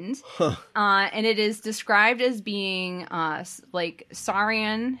Island. And it is described as being like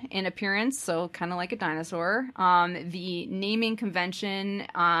saurian in appearance, so kind of like a dinosaur. The naming convention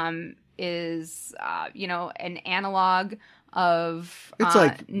is, an analog of it's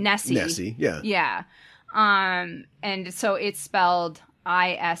like Nessie. Nessie, yeah. Yeah. And so it's spelled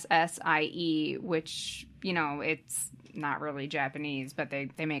Issie, which, it's not really Japanese, but they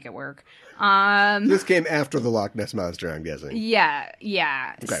make it work. This came after the Loch Ness Monster, I'm guessing. Yeah.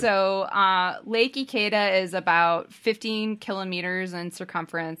 Okay. So Lake Ikeda is about 15 kilometers in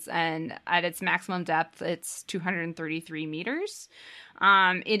circumference, and at its maximum depth, it's 233 meters.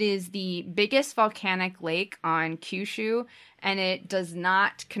 It is the biggest volcanic lake on Kyushu, and it does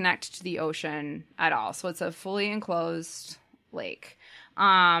not connect to the ocean at all. So it's a fully enclosed lake.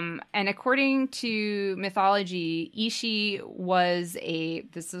 And according to mythology, Issie was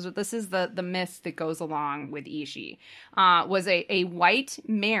this is the myth that goes along with Issie, was a white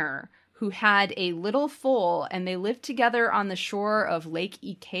mare who had a little foal, and they lived together on the shore of Lake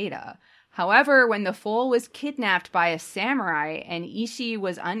Ikeda. However, when the foal was kidnapped by a samurai and Issie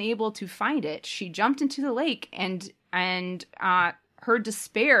was unable to find it, she jumped into the lake, and her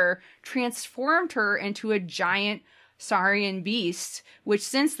despair transformed her into a giant saurian beast, which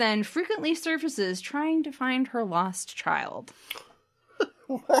since then frequently surfaces trying to find her lost child.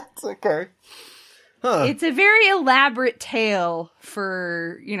 That's okay. Huh. It's a very elaborate tale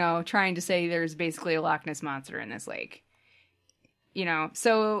for, trying to say there's basically a Loch Ness Monster in this lake.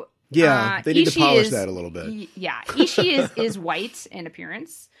 So... Yeah, they need to polish that a little bit. Issie is white in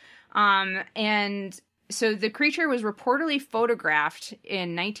appearance. And so the creature was reportedly photographed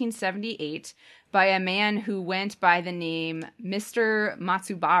in 1978 by a man who went by the name Mr.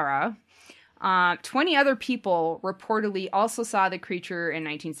 Matsubara. 20 other people reportedly also saw the creature in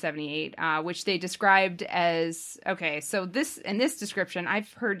 1978, which they described as, okay, so in this description,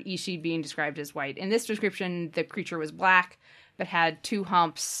 I've heard Issie being described as white. In this description, the creature was black, but had 2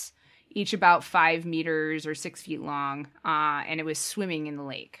 humps, each about 5 meters or 6 feet long, and it was swimming in the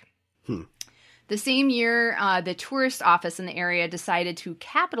lake. The same year, the tourist office in the area decided to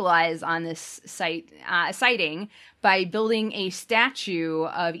capitalize on this sighting by building a statue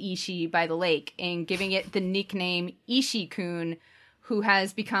of Issie by the lake and giving it the nickname Issie-kun, who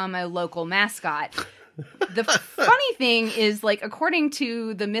has become a local mascot. The funny thing is, like, according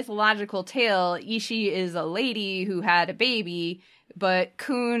to the mythological tale, Issie is a lady who had a baby, but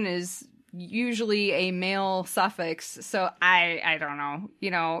kun is usually a male suffix, so I don't know,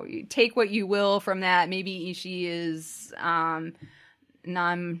 you know, take what you will from that. Maybe Issie is I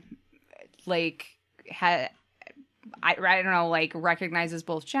don't know, like, recognizes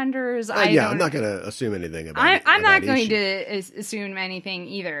both genders. I'm not going to assume anything about I'm not going to assume anything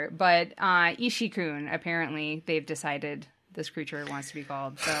either, but Issie-kun, apparently they've decided this creature wants to be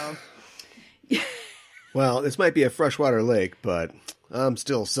called, so well, this might be a freshwater lake, but I'm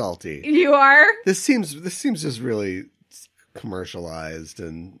still salty. You are? This seems just really commercialized,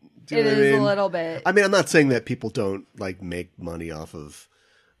 and it is a little bit. I mean, I'm not saying that people don't, like, make money off of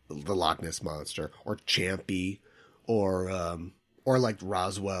the Loch Ness Monster or Champy or like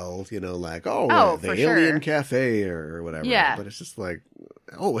Roswell, you know, like, the Alien Cafe or whatever. Yeah. But it's just like,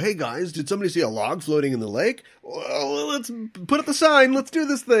 oh, hey guys, did somebody see a log floating in the lake? Well, let's put up the sign. Let's do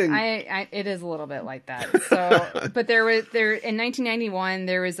this thing. It is a little bit like that. So, but there in 1991,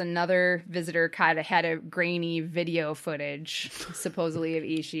 there was another visitor had a grainy video footage, supposedly of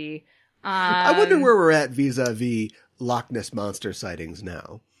Issie. I wonder where we're at vis-a-vis Loch Ness Monster sightings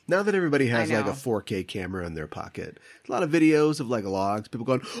now. Now that everybody has, like, a 4K camera in their pocket, a lot of videos of, like, logs, people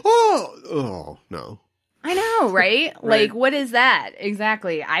going, oh, no. I know, right? Like, what is that?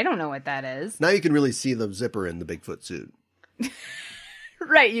 Exactly. I don't know what that is. Now you can really see the zipper in the Bigfoot suit.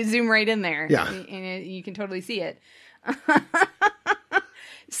 Right. You zoom right in there. Yeah. And you can totally see it.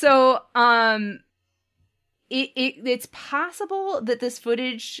 So, it's possible that this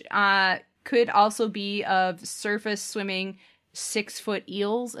footage could also be of surface swimming 6-foot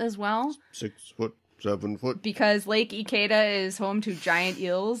eels as well. 6 foot, 7 foot. Because Lake Ikeda is home to giant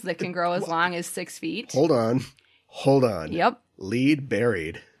eels that can grow as long as 6 feet. Hold on. Yep. Lead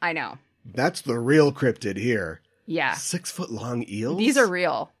buried. I know. That's the real cryptid here. Yeah. 6 foot long eels? These are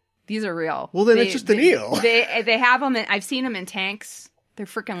real. Well, then it's just an eel. They have them. I've seen them in tanks. They're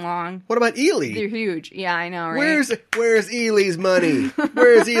freaking long. What about Ely? They're huge. Yeah, I know, right? Where's Ely's money?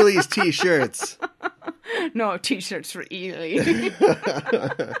 Where's Ely's t-shirts? No t-shirts for Ely.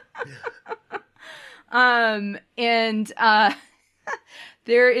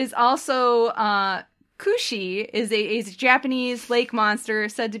 There is also Kussie is a Japanese lake monster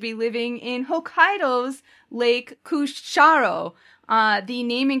said to be living in Hokkaido's Lake Kussharo. The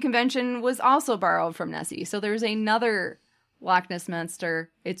naming convention was also borrowed from Nessie. So there's another Loch Ness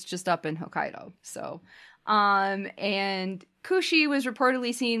Monster. It's just up in Hokkaido. So, and Kussie was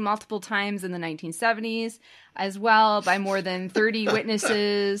reportedly seen multiple times in the 1970s as well by more than 30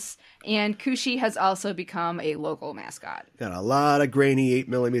 witnesses. And Kussie has also become a local mascot. Got a lot of grainy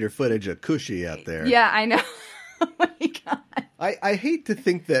 8mm footage of Kussie out there. Yeah, I know. Oh my God. I hate to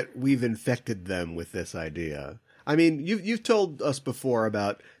think that we've infected them with this idea. I mean, you've told us before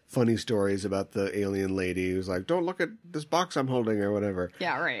about funny stories about the alien lady who's like, don't look at this box I'm holding or whatever.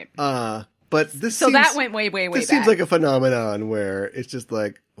 Yeah, right. But this that went way back. This seems like a phenomenon where it's just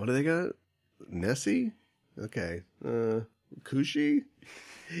like, what do they got? Nessie? Okay. Kussie?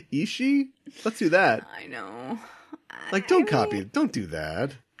 Issie? Let's do that. I know. Like, don't copy it. Don't do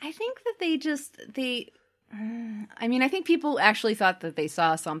that. I think that I think people actually thought that they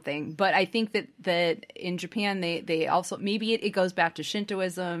saw something, but I think that in Japan they also, maybe it goes back to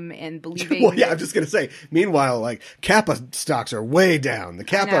Shintoism and believing. Well, yeah, I'm just gonna say. Meanwhile, like, kappa stocks are way down. The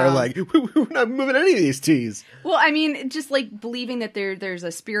kappa are like, we're not moving any of these T's. Well, I mean, just like believing that there's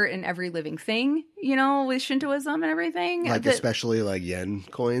a spirit in every living thing, you know, with Shintoism and everything. Like, especially like yen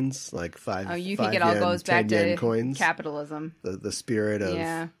coins, like 5. Oh, you think it all goes back to coins? Capitalism. The spirit of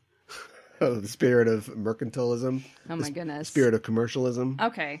yeah. Oh, the spirit of mercantilism. Oh my goodness. Spirit of commercialism.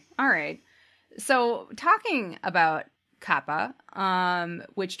 Okay. All right. So talking about kappa,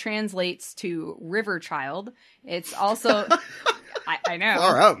 which translates to river child, it's also, I know.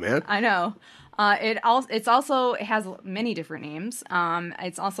 Far out, man. I know. It has many different names.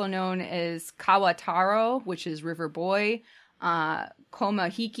 It's also known as Kawataro, which is river boy,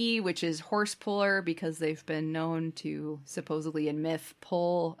 komahiki, which is horse puller, because they've been known to supposedly in myth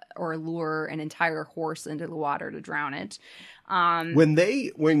pull or lure an entire horse into the water to drown it. When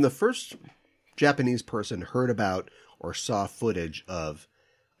the first Japanese person heard about or saw footage of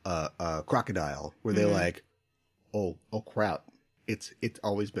a crocodile, were they like, oh crap, it's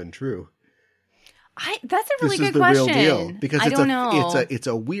always been true? That's a really good This question. is the real deal, because it's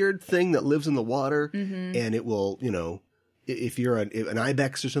a weird thing that lives in the water, and it will, if you're an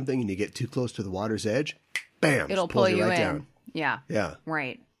ibex or something and you get too close to the water's edge, bam, it'll pull you right in. down. Yeah. Yeah.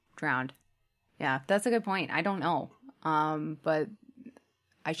 Right. Drowned. Yeah, that's a good point. I don't know. But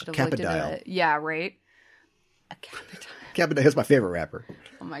I should have looked at it. Yeah, right. A cappadile. Cappadile is my favorite rapper.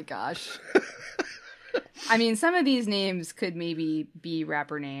 Oh my gosh. I mean, some of these names could maybe be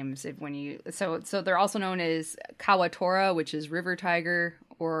rapper names so they're also known as kawatora, which is river tiger,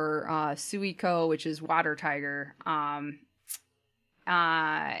 or suiko, which is water tiger. And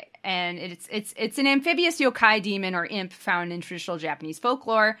it's an amphibious yokai demon or imp found in traditional Japanese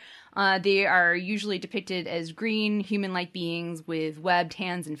folklore. They are usually depicted as green, human-like beings with webbed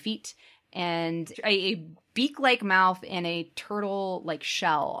hands and feet, and a beak-like mouth and a turtle-like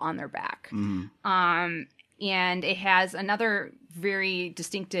shell on their back. And it has another very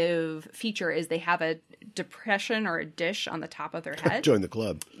distinctive feature is they have a depression or a dish on the top of their head. Join the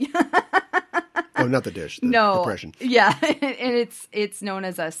club. Oh, not the dish. The depression. Yeah, and it's known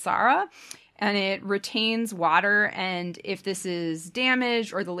as a sara, and it retains water. And if this is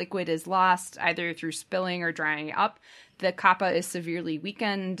damaged or the liquid is lost, either through spilling or drying up, the kappa is severely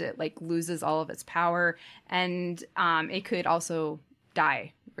weakened. It loses all of its power, and it could also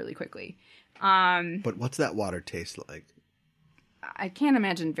die really quickly. But what's that water taste like? I can't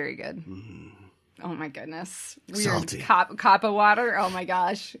imagine very good. Oh my goodness. Weird. Salty. Kappa water? Oh my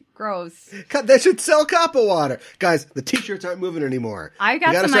gosh. Gross. They should sell kappa water. Guys, the t-shirts aren't moving anymore. I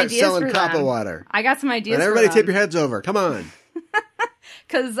got some ideas selling for kappa them. water. I got some ideas and for everybody them. tip your heads over. Come on.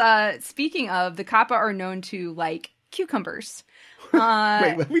 Because speaking of, the kappa are known to like cucumbers.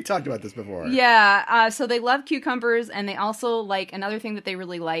 Wait, we talked about this before. Yeah. So they love cucumbers, and they also like, another thing that they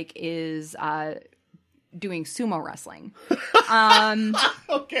really like is doing sumo wrestling.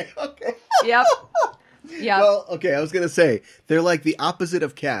 Okay. Yep. Well, okay, I was going to say, they're like the opposite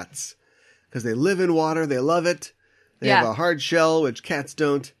of cats. Because they live in water, they love it. They have a hard shell, which cats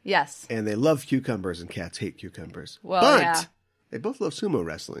don't. Yes. And they love cucumbers, and cats hate cucumbers. Well, but they both love sumo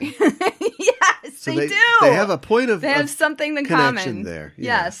wrestling. Yes, So they do. They have a point of They have something in connection common there.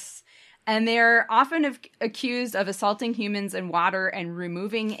 Yeah. Yes. And they're often accused of assaulting humans in water and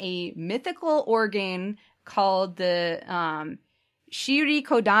removing a mythical organ called the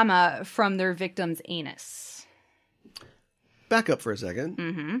shirikodama from their victim's anus. Back up for a second.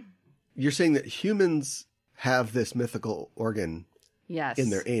 Mm-hmm. You're saying that humans have this mythical organ in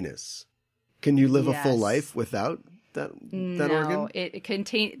their anus. Can you live a full life without that organ? No, it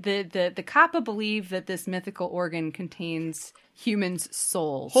contain the kappa believe that this mythical organ contains humans'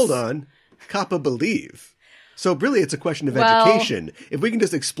 souls. Hold on. Kappa believe. So really it's a question of education. If we can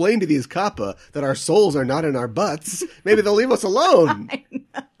just explain to these kappa that our souls are not in our butts, maybe they'll leave us alone. I know.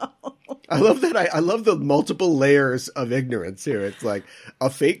 I love that. I love the multiple layers of ignorance here. It's like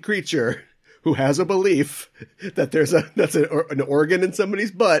a fake creature who has a belief that there's an organ in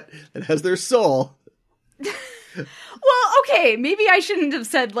somebody's butt that has their soul. Well, okay, maybe I shouldn't have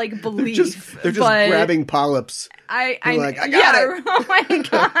said belief. They're just grabbing polyps. I got it. Oh my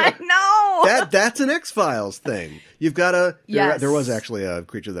god, no. That's an X-Files thing. You've got a there was actually a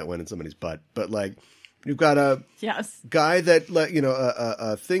creature that went in somebody's butt, but you've got a guy that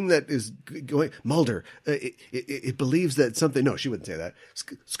a thing that is going Mulder. It believes that something. No, she wouldn't say that.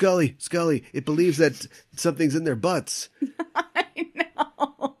 Scully. It believes that something's in their butts. I know.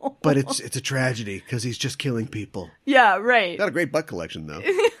 But it's a tragedy because he's just killing people. Yeah, right. Got a great butt collection though.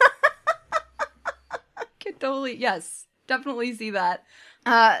 Could totally, yes, definitely see that.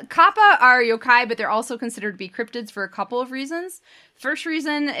 Kappa are yokai, but they're also considered to be cryptids for a couple of reasons. First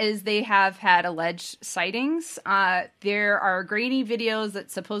reason is they have had alleged sightings. There are grainy videos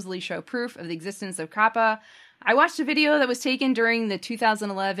that supposedly show proof of the existence of kappa. I watched a video that was taken during the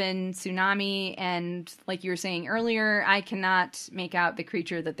 2011 tsunami, and like you were saying earlier, I cannot make out the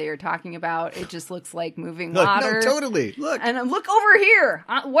creature that they are talking about. It just looks like moving water. No, totally. Look. And look over here.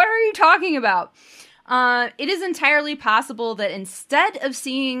 What are you talking about? It is entirely possible that instead of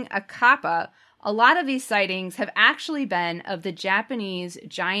seeing a kappa, a lot of these sightings have actually been of the Japanese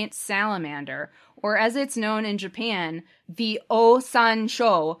giant salamander, or as it's known in Japan, the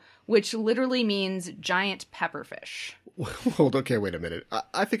Ōsanshōuo, which literally means giant pepperfish. Hold, okay, wait a minute.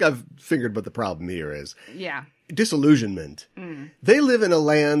 I think I've figured what the problem here is. Yeah. disillusionment. They live in a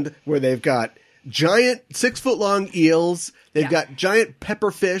land where they've got giant 6-foot-long eels. They've got giant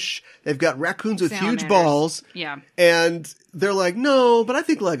pepperfish. They've got raccoons with huge balls. Yeah. And they're like, no, but I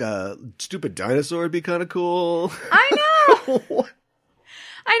think like a stupid dinosaur would be kind of cool. I know.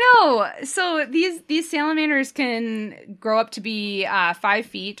 I know. So these salamanders can grow up to be 5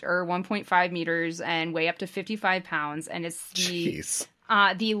 feet or 1.5 meters and weigh up to 55 pounds. And it's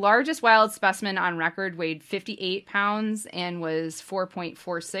the largest wild specimen on record weighed 58 pounds and was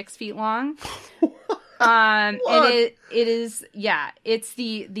 4.46 feet long. And it is, it's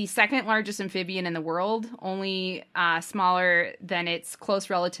the second largest amphibian in the world, only smaller than its close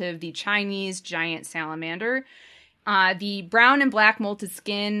relative, the Chinese giant salamander. The brown and black molted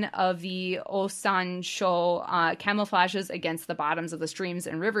skin of the Ōsanshōuo camouflages against the bottoms of the streams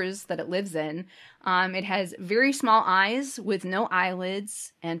and rivers that it lives in. It has very small eyes with no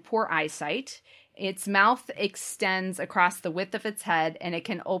eyelids and poor eyesight. Its mouth extends across the width of its head, and it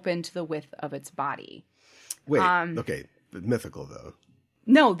can open to the width of its body. Wait, okay, mythical though.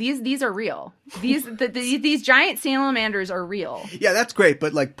 No, these are real. These giant salamanders are real. Yeah, that's great,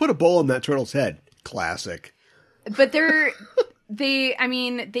 but like put a bowl in that turtle's head. Classic. But they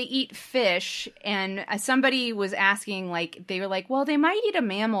eat fish, and somebody was asking, like, they were like, well, they might eat a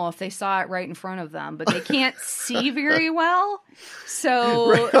mammal if they saw it right in front of them, but they can't see very well.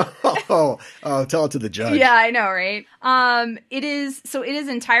 So, tell it to the judge. Yeah, I know, right? It is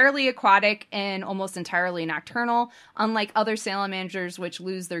entirely aquatic and almost entirely nocturnal. Unlike other salamanders, which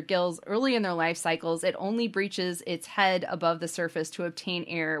lose their gills early in their life cycles, it only breaches its head above the surface to obtain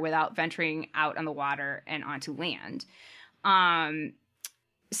air without venturing out on the water and onto land.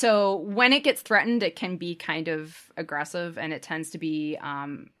 So when it gets threatened, it can be kind of aggressive, and it tends to be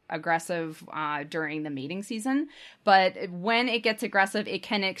aggressive during the mating season. But when it gets aggressive, it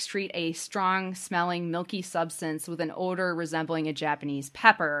can excrete a strong smelling milky substance with an odor resembling a Japanese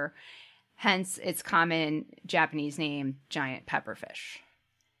pepper, hence its common Japanese name, giant pepperfish.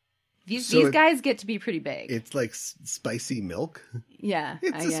 These guys get to be pretty big. It's like spicy milk? Yeah.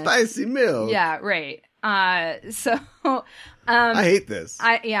 It's spicy milk. Yeah, right. I hate this.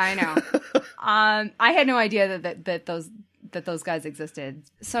 I know. I had no idea that those guys existed.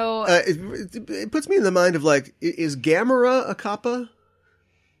 So it puts me in the mind of like, is Gamera a kappa?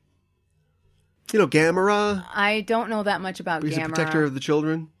 You know Gamera? I don't know that much about Gamera. He's a protector of the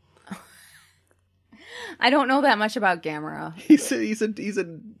children. I don't know that much about Gamera. He's a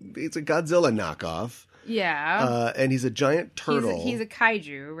Godzilla knockoff. Yeah. And he's a giant turtle. He's a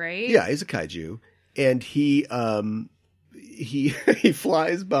kaiju, right? Yeah, he's a kaiju. And he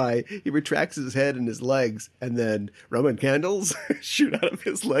flies by, he retracts his head and his legs, and then Roman candles shoot out of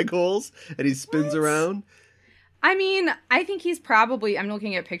his leg holes, and he spins around. I mean, I think he's probably, I'm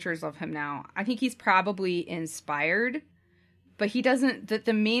looking at pictures of him now, I think he's probably inspired, but he doesn't,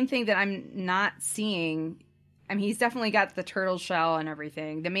 the main thing that I'm not seeing, I mean, he's definitely got the turtle shell and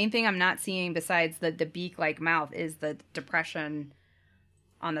everything. The main thing I'm not seeing besides the beak-like mouth is the depression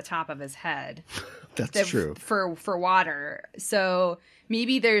on the top of his head. That's true. For water. So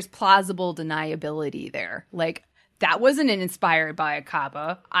maybe there's plausible deniability there. Like, that wasn't inspired by a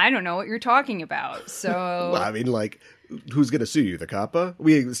kappa. I don't know what you're talking about. So well, I mean, like, who's going to sue you? The kappa?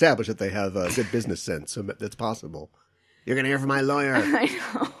 We established that they have a good business sense, so that's possible. You're going to hear from my lawyer. I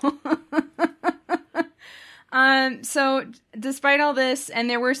know. So despite all this, and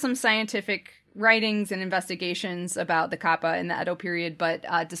there were some scientific writings and investigations about the kappa in the Edo period, but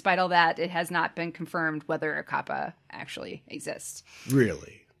despite all that, it has not been confirmed whether a kappa actually exists.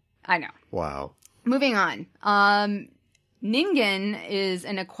 Really? I know. Wow. Moving on. Ningen is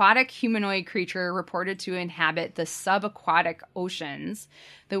an aquatic humanoid creature reported to inhabit the subaquatic oceans.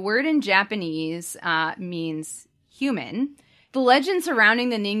 The word in Japanese means human. The legend surrounding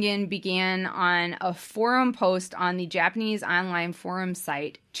the Ningen began on a forum post on the Japanese online forum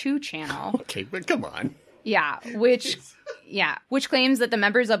site 2channel. Okay, but come on. Yeah, which claims that the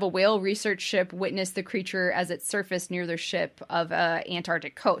members of a whale research ship witnessed the creature as it surfaced near their ship of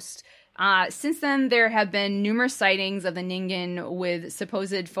Antarctic coast. Since then, there have been numerous sightings of the Ningen with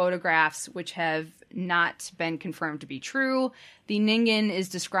supposed photographs which have not been confirmed to be true. The Ningen is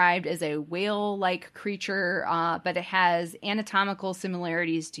described as a whale-like creature, but it has anatomical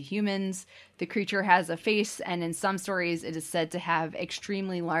similarities to humans. The creature has a face, and in some stories, it is said to have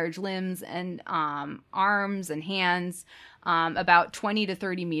extremely large limbs and arms and hands, about 20 to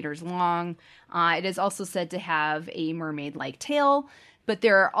 30 meters long. It is also said to have a mermaid-like tail. But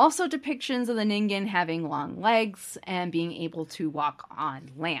there are also depictions of the Ningen having long legs and being able to walk on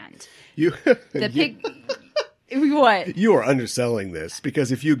land. What? You are underselling this,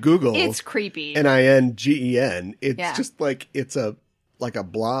 because if you Google It's creepy. Ningen, it's Yeah. just like it's a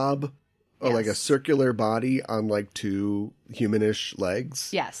blob or like a circular body on like two humanish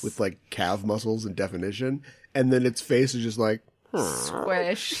legs. Yes. With like calf muscles and definition, and then its face is just like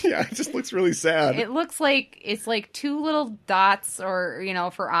Squish. Yeah, it just looks really sad. It looks like it's like two little dots, or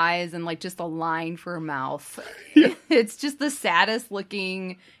for eyes, and like just a line for a mouth. Yeah. It's just the saddest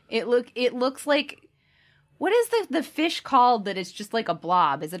looking. It looks like, what is the fish called that it's just like a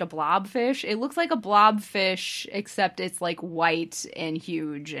blob? Is it a blob fish? It looks like a blob fish, except it's like white and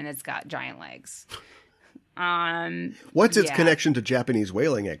huge, and it's got giant legs. What's its connection to Japanese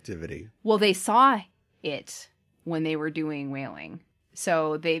whaling activity? Well, they saw it when they were doing whaling.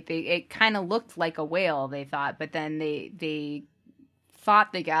 So it kind of looked like a whale, they thought, but then they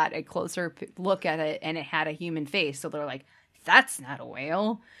thought they got a closer look at it, and it had a human face. So they're like, that's not a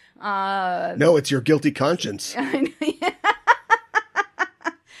whale. No, it's your guilty conscience. I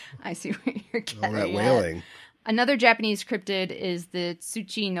see where you're getting All that at. whaling. Another Japanese cryptid is the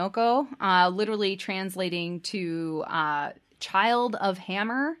tsuchinoko, literally translating to child of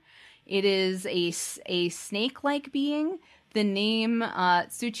hammer. It is a snake-like being. The name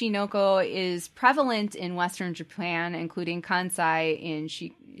tsuchinoko is prevalent in Western Japan, including Kansai and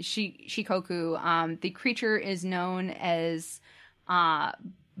Shikoku. The creature is known as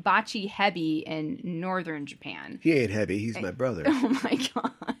Bachi Hebi in northern Japan. He ain't heavy. He's my brother. Oh my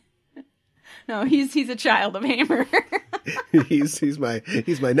god! No, he's a child of Hammer. he's my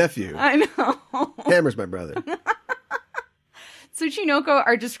nephew. I know. Hammer's my brother. Tsuchinoko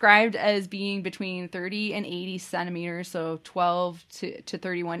are described as being between 30 and 80 centimeters, so 12 to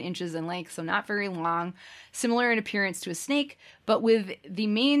 31 inches in length, so not very long. Similar in appearance to a snake, but with the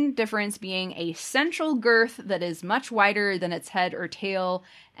main difference being a central girth that is much wider than its head or tail,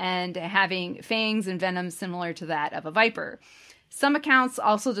 and having fangs and venom similar to that of a viper. Some accounts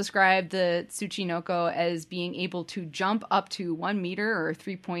also describe the tsuchinoko as being able to jump up to 1 meter or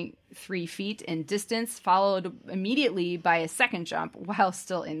 3.3 feet in distance, followed immediately by a second jump while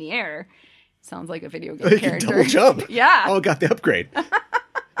still in the air. Sounds like a video game character. Double jump. Yeah. Oh, got the upgrade. I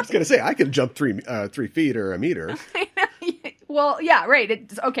was going to say, I could jump 3 feet or a meter. Well, yeah, right.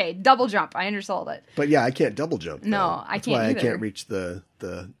 It's okay. Double jump. I undersold it. But yeah, I can't double jump. No, though. I That's can't why either. I can't reach the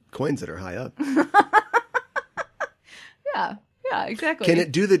coins that are high up. Yeah, exactly.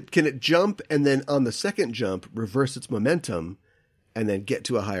 Can it jump and then on the second jump reverse its momentum and then get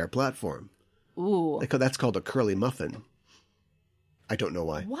to a higher platform? Ooh. That's called a curly muffin. I don't know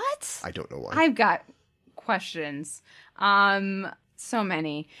why. What? I don't know why. I've got questions. So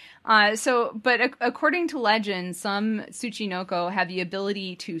many. But according to legend, some tsuchinoko have the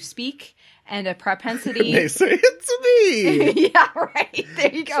ability to speak and a propensity. They say it's me. Yeah, right.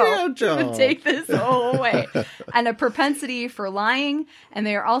 There you go. Jojo. Take this whole away. And a propensity for lying, and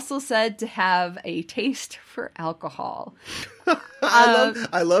they are also said to have a taste for alcohol.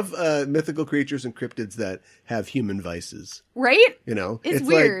 I love mythical creatures and cryptids that have human vices. Right? You know, It's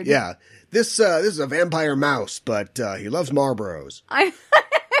weird. Like, yeah, this is a vampire mouse, but he loves Marlboros.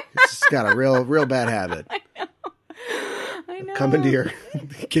 He's got a real bad habit. I know. Come into your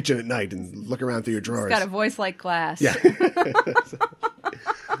kitchen at night and look around through your drawers. It's got a voice like glass. Yeah.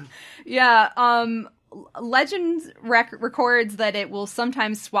 Yeah. Legend records that it will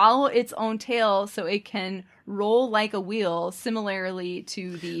sometimes swallow its own tail so it can roll like a wheel, similarly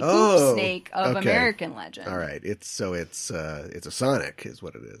to the hoop snake of American legend. All right. It's a Sonic is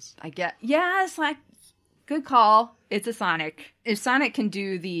what it is. I get. Yes, like good call. It's a Sonic. If Sonic can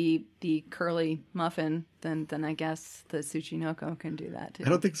do the curly muffin, then I guess the tsuchinoko can do that too. I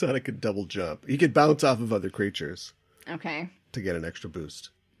don't think Sonic could double jump. He could bounce off of other creatures. Okay. To get an extra boost.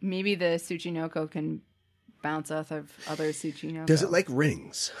 Maybe the tsuchinoko can bounce off of other tsuchinoko. Does it like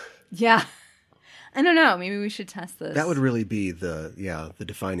rings? Yeah. I don't know. Maybe we should test this. That would really be the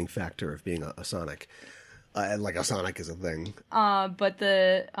defining factor of being a Sonic. Like a Sonic is a thing. But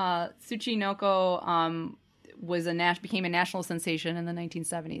the tsuchinoko became a national sensation in the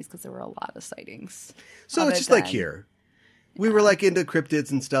 1970s because there were a lot of sightings. So it's just like here. We were like into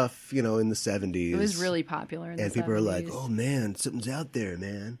cryptids and stuff, in the 70s. It was really popular in the 70s. And people are like, "Oh man, something's out there,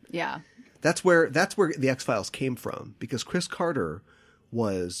 man." Yeah. That's where the X-Files came from, because Chris Carter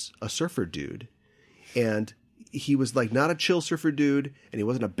was a surfer dude, and he was like not a chill surfer dude, and he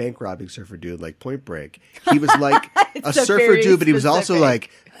wasn't a bank robbing surfer dude like Point Break. He was like a surfer dude, but he was also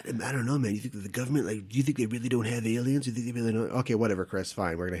like, I don't know, man. You think that the government, do you think they really don't have aliens? Do you think they really don't? Okay, whatever, Chris,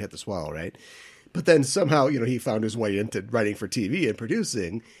 fine. We're gonna hit the swallow, right? But then somehow, he found his way into writing for TV and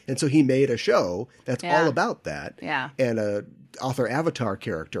producing. And so he made a show that's all about that. Yeah. And a author Avatar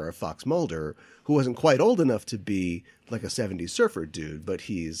character of Fox Mulder, who wasn't quite old enough to be like a 70s surfer dude, but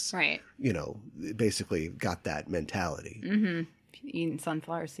he's, basically got that mentality. Mm-hmm. Eating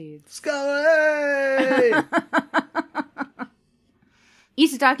sunflower seeds. Scully!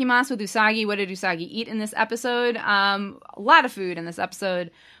 Itadakimasu with Usagi. What did Usagi eat in this episode? A lot of food in this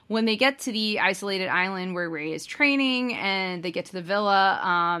episode. When they get to the isolated island where Rei is training and they get to the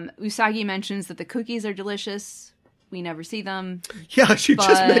villa, Usagi mentions that the cookies are delicious. We never see them. Yeah, she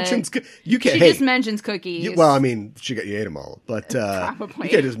just mentions... You can't just mentions cookies. You ate them all. But probably. You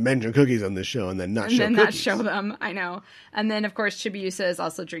can't just mention cookies on this show and then not show them. I know. And then, of course, Chibi-Usa is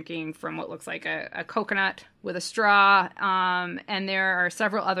also drinking from what looks like a coconut with a straw. And there are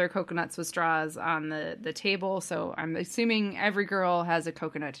several other coconuts with straws on the table. So I'm assuming every girl has a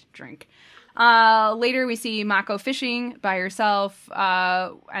coconut drink. Later we see Mako fishing by herself.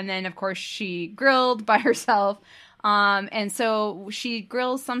 And then, of course, she grilled by herself. And so she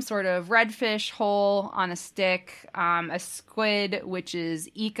grills some sort of redfish whole on a stick, a squid, which is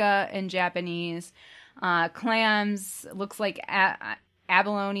ika in Japanese, clams, looks like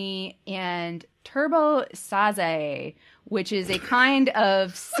abalone, and turbo sazae, which is a kind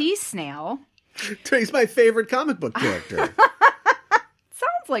of sea snail. He's my favorite comic book character.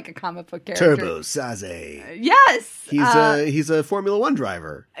 Sounds like a comic book character. Turbo sazae. Yes. He's a Formula One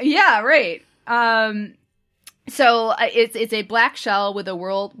driver. Yeah, right. So it's a black shell with a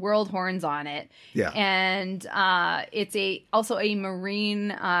world horns on it. Yeah. And it's also a marine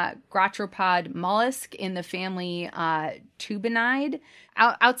gastropod mollusk in the family Tubinide.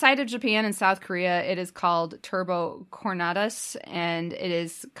 Outside of Japan and South Korea, it is called Turbo cornutus, and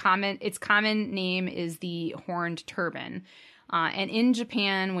its common name is the horned turban. And in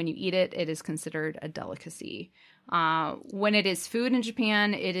Japan, when you eat it, it is considered a delicacy. When it is food in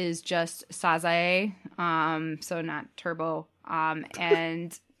Japan, it is just sazae, so not turbo.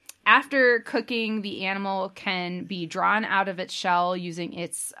 And after cooking, the animal can be drawn out of its shell using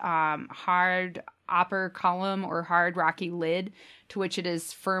its hard upper column or hard rocky lid to which it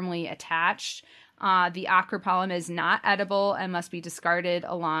is firmly attached. The acropolyme is not edible and must be discarded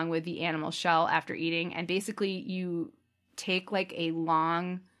along with the animal shell after eating. And basically, you take like a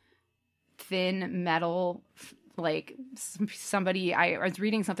long, thin metal... Like somebody, I was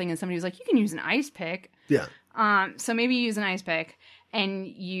reading something and somebody was like, you can use an ice pick. Yeah. So maybe you use an ice pick and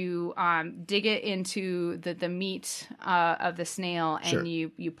you dig it into the meat of the snail and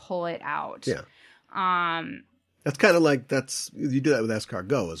you pull it out. Yeah. That's kind of like you do that with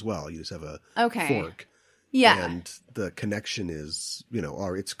escargot as well. You just have a fork. Yeah. And the connection is,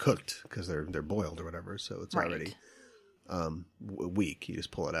 or it's cooked because they're boiled or whatever. So it's already weak. You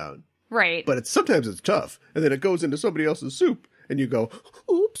just pull it out. Right. But sometimes it's tough. And then it goes into somebody else's soup. And you go,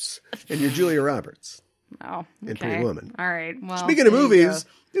 oops. And you're Julia Roberts. Oh, okay. In Pretty Woman. All right. Well, speaking of movies,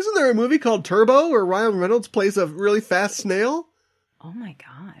 isn't there a movie called Turbo where Ryan Reynolds plays a really fast snail? Oh, my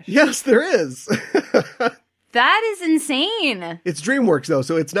gosh. Yes, there is. That is insane. It's DreamWorks, though.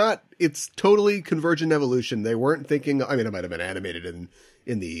 So it's totally Convergent Evolution. They weren't thinking, it might have been animated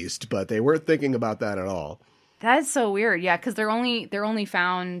in the East, but they weren't thinking about that at all. That's so weird. Yeah, because they're only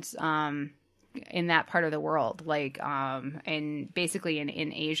found in that part of the world, like and basically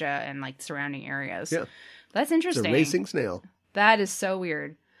in Asia and like surrounding areas. Yeah, that's interesting. It's a racing snail. That is so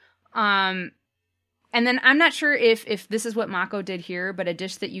weird. And then I'm not sure if this is what Mako did here, but a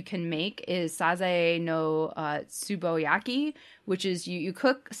dish that you can make is sazae no tsuboyaki, which is you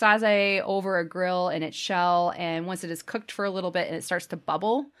cook sazae over a grill in its shell, and once it is cooked for a little bit and it starts to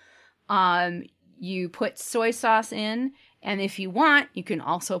bubble, you put soy sauce in, and if you want, you can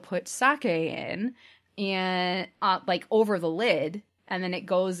also put sake in, and like over the lid, and then it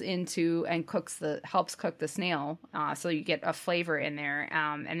goes into and helps cook the snail, so you get a flavor in there,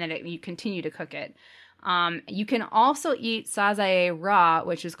 and then you continue to cook it. You can also eat sazae raw,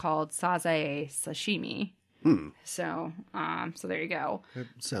 which is called sazae sashimi. So there you go. That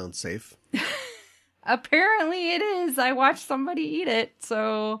sounds safe. Apparently it is. I watched somebody eat it,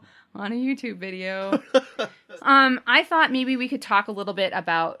 so on a YouTube video. I thought maybe we could talk a little bit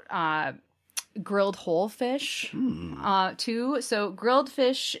about grilled whole fish too. So grilled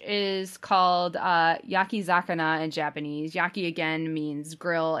fish is called yakizakana in Japanese. Yaki again means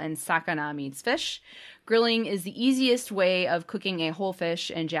grill and sakana means fish. Grilling is the easiest way of cooking a whole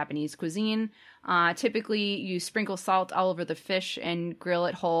fish in Japanese cuisine. Typically, you sprinkle salt all over the fish and grill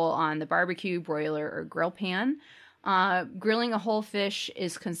it whole on the barbecue, broiler, or grill pan. Grilling a whole fish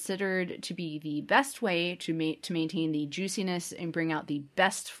is considered to be the best way to maintain the juiciness and bring out the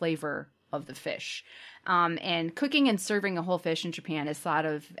best flavor of the fish. And cooking and serving a whole fish in Japan is thought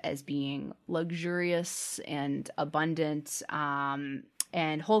of as being luxurious and abundant.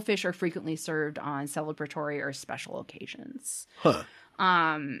 And whole fish are frequently served on celebratory or special occasions. Huh.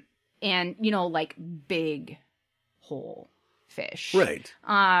 And, you know, like big whole fish. Right.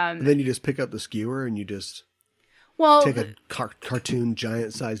 And then you just pick up the skewer and you just take a cartoon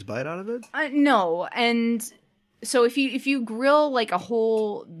giant-sized bite out of it? No. And so if you grill like a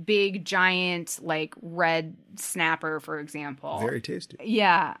whole big giant like red snapper, for example. Very tasty.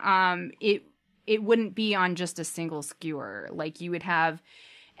 Yeah. It wouldn't be on just a single skewer. Like you would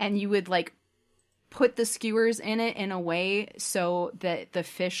like put the skewers in it in a way so that the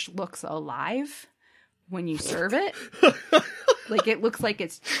fish looks alive when you serve it. Like it looks like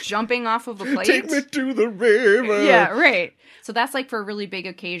it's jumping off of a plate. Take me to the river. Yeah, right. So that's like for really big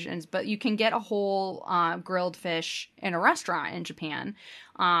occasions, but you can get a whole grilled fish in a restaurant in Japan.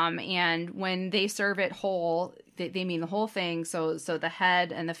 And when they serve it whole, they mean the whole thing. So the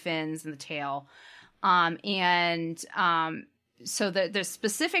head and the fins and the tail. So the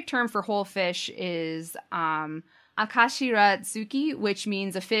specific term for whole fish is akashiratsuki, which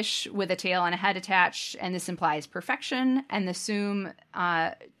means a fish with a tail and a head attached, and this implies perfection. And the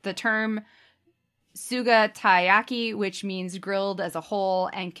term sugatayaki, which means grilled as a whole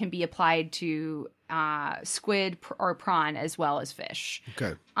and can be applied to squid or prawn as well as fish.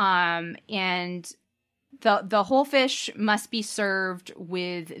 Okay. And the whole fish must be served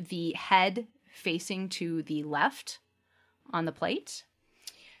with the head facing to the left on the plate.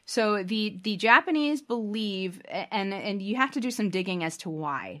 So the Japanese believe, and you have to do some digging as to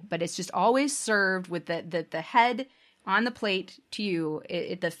why, but it's just always served with the head on the plate to you.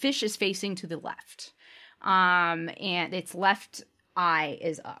 The fish is facing to the left, and its left eye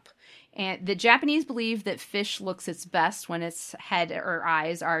is up. And the Japanese believe that fish looks its best when its head or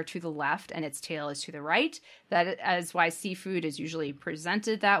eyes are to the left and its tail is to the right. That is why seafood is usually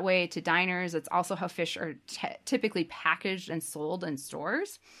presented that way to diners. It's also how fish are typically packaged and sold in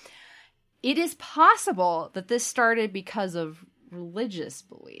stores. It is possible that this started because of religious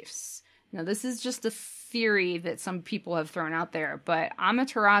beliefs. Now, this is just a theory that some people have thrown out there, but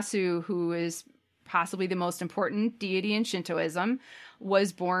Amaterasu, who is possibly the most important deity in Shintoism,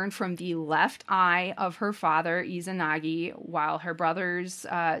 was born from the left eye of her father, Izanagi, while her brothers,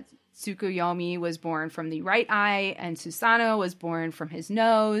 Tsukuyomi, was born from the right eye, and Susanoo was born from his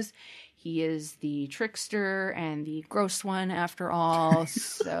nose. He is the trickster and the gross one, after all,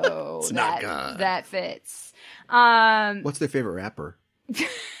 so that fits. What's their favorite rapper?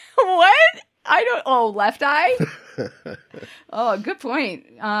 What? Left eye? Oh, good point.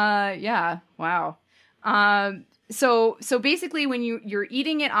 Yeah, wow. So basically when you're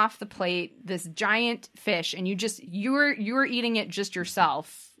eating it off the plate, this giant fish, and you're eating it just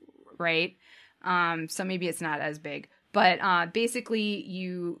yourself, right? So maybe it's not as big, but basically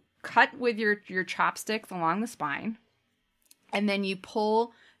you cut with your chopsticks along the spine, and then you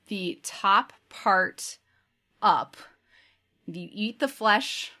pull the top part up. You eat the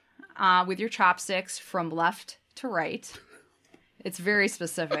flesh with your chopsticks from left to right. It's very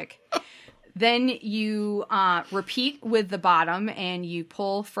specific. Then you repeat with the bottom, and you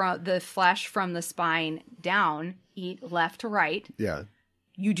pull from the flesh from the spine down, eat left to right. Yeah.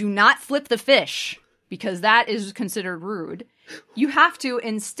 You do not flip the fish, because that is considered rude. You have to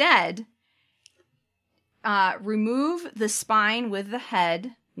instead remove the spine with the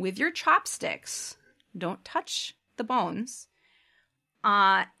head with your chopsticks. Don't touch the bones.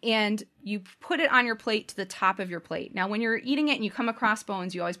 And you put it on your plate to the top of your plate. Now, when you're eating it and you come across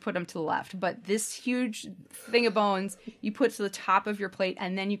bones, you always put them to the left. But this huge thing of bones, you put to the top of your plate,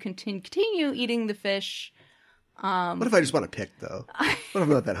 and then you continue eating the fish. What if I just want to pick, though? What if I'm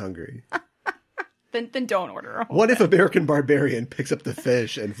not that hungry? Then don't order a whole What if American Barbarian picks up the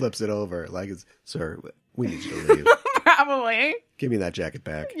fish and flips it over? Like, sir, we need you to leave. Probably. Give me that jacket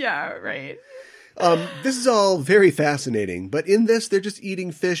back. Yeah, right. This is all very fascinating, but in this, they're just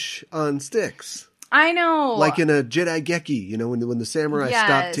eating fish on sticks. I know. Like in a Jidaigeki, when the samurai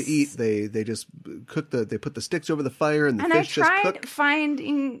stop to eat, they just they put the sticks over the fire and the fish just cook.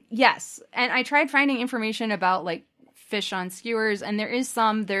 I tried finding information about like fish on skewers, and there is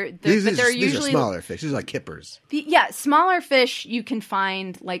some These are smaller fish. These are like kippers. Smaller fish you can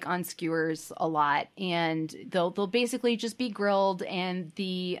find like on skewers a lot, and they'll basically just be grilled, and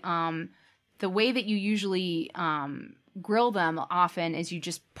the way that you usually grill them often is you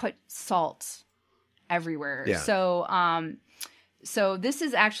just put salt everywhere. Yeah. So this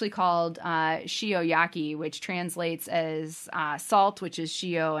is actually called shioyaki, which translates as salt, which is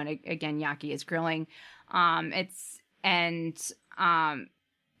shio, and again, yaki is grilling.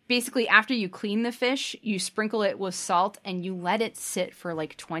 basically after you clean the fish, you sprinkle it with salt and you let it sit for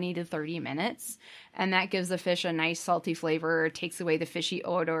like 20 to 30 minutes. And that gives the fish a nice salty flavor, takes away the fishy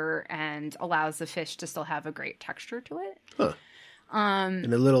odor, and allows the fish to still have a great texture to it. Huh.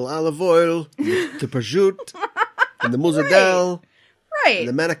 And a little olive oil, the prosciutto, and the mozzarella, right, and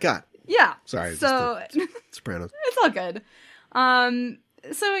the manicotti. Yeah. Sorry. So Sopranos. It's all good.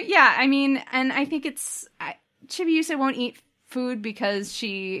 So yeah, I mean, and I think it's Chibi-Usa won't eat food because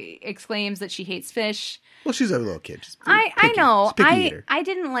she exclaims that she hates fish. Well, she's a little kid. I know. I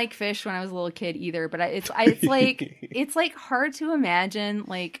didn't like fish when I was a little kid either, but it's like it's like hard to imagine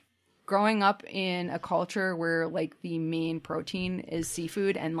like growing up in a culture where like the main protein is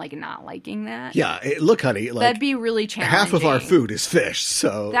seafood and like not liking that. Yeah, look, honey, like that'd be really challenging. Half of our food is fish,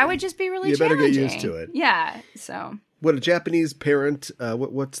 so that would just be really challenging. You better challenging. get used to it. Yeah. So what a Japanese parent?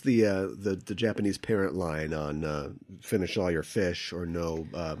 What's the Japanese parent line on finish all your fish or no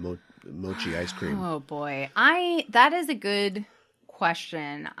mochi ice cream? Oh boy, that is a good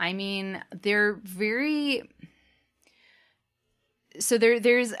question. I mean, they're very. So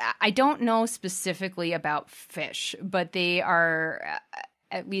there's I don't know specifically about fish, but they are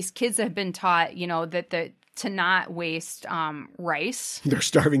at least kids have been taught, you know, that to not waste rice. They're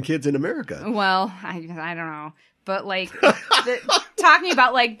starving kids in America. Well, I don't know, but like talking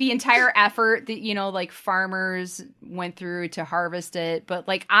about like the entire effort that, you know, like farmers went through to harvest it. But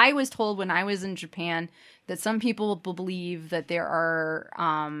like I was told when I was in Japan that some people believe that there are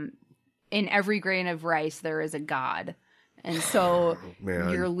in every grain of rice there is a god. And so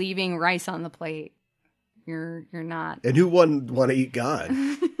you're leaving rice on the plate. You're not. And who wouldn't want to eat God?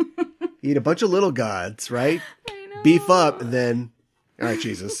 Eat a bunch of little gods, right? I know. Beef up, and then, all right,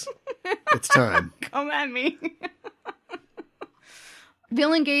 Jesus, it's time. Come at me.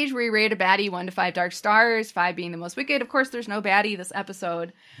 Villain gauge, we rate a baddie 1 to 5 dark stars, 5 being the most wicked. Of course, there's no baddie this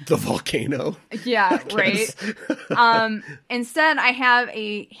episode. The volcano. Yeah, right. Instead, I have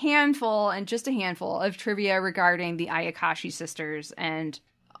a handful of trivia regarding the Ayakashi sisters and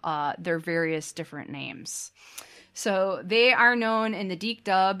their various different names. So they are known in the Deke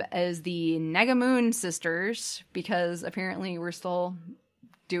dub as the Negamoon sisters because apparently we're still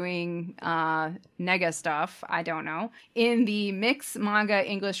doing nega stuff. I don't know. In the mixed manga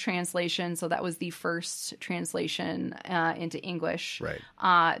English translation, so that was the first translation into English. Right.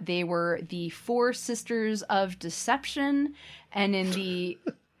 They were the 4 sisters of deception, and in the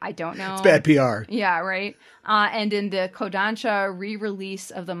I don't know. It's bad PR. Yeah, right. And in the Kodansha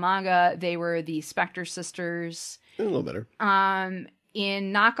re-release of the manga, they were the Spectre sisters. A little better.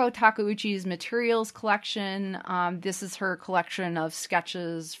 In Nako Takeuchi's materials collection, this is her collection of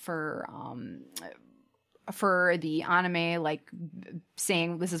sketches for the anime, like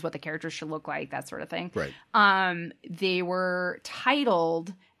saying this is what the characters should look like, that sort of thing. Right. They were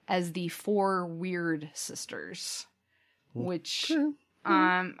titled as the 4 Weird Sisters, which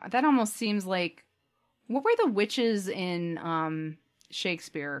that almost seems like what were the witches in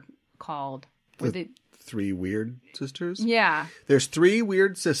Shakespeare called? Were they 3 weird sisters? Yeah. There's 3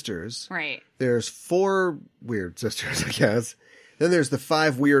 weird sisters. Right. There's 4 weird sisters, I guess. Then there's the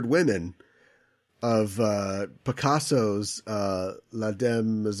 5 weird women of Picasso's La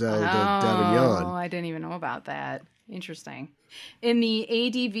Demoiselle d'Avignon. Oh, I didn't even know about that. Interesting. In the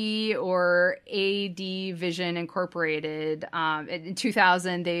ADV or AD Vision Incorporated, in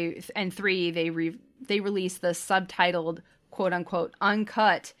 2003, they released the subtitled, quote unquote,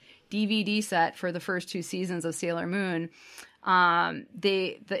 uncut DVD set for the first 2 seasons of Sailor Moon. In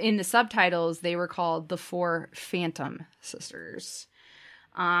the subtitles, they were called the 4 Phantom Sisters.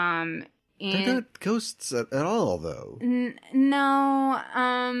 They're not ghosts at all, though. No.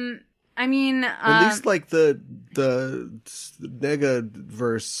 I mean, at least like the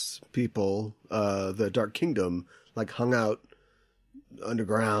Negaverse people, the Dark Kingdom, like hung out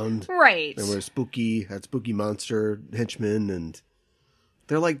underground, right? And were spooky monster henchmen, and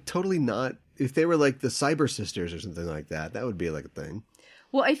they're like totally not. If they were like the Cyber Sisters or something like that, that would be like a thing.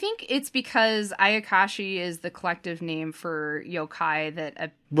 Well, I think it's because Ayakashi is the collective name for yokai that.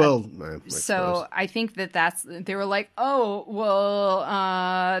 I think they were like, oh,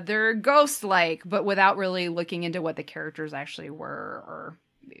 well, they're ghost-like, but without really looking into what the characters actually were, or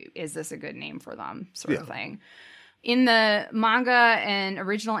is this a good name for them, sort of thing. In the manga and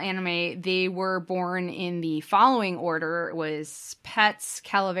original anime, they were born in the following order. It was Pets,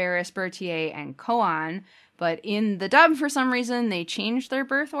 Calaveras, Berthier, and Koan. But in the dub, for some reason, they changed their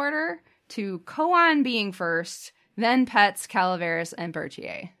birth order to Koan being first, then Pets, Calaveras, and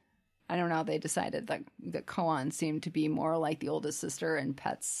Berthier. I don't know. They decided that Koan seemed to be more like the oldest sister and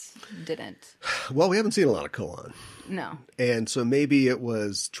Pets didn't. Well, we haven't seen a lot of Koan. No. And so maybe it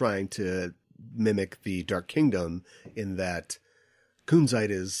was trying to mimic the Dark Kingdom in that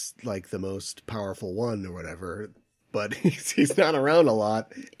Kunzite is like the most powerful one or whatever, but he's not around a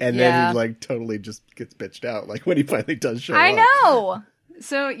lot. And then he like totally just gets bitched out like when he finally does show up. I know.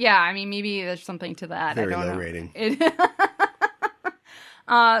 So, yeah, I mean, maybe there's something to that. Very I don't low know. rating.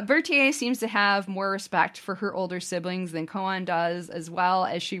 Berthier seems to have more respect for her older siblings than Koan does, as well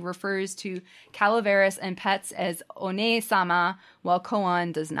as she refers to Calaveras and Pets as One-sama, while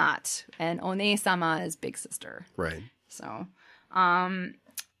Koan does not. And One-sama is big sister. Right. So,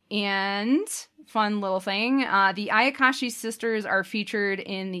 and fun little thing, the Ayakashi sisters are featured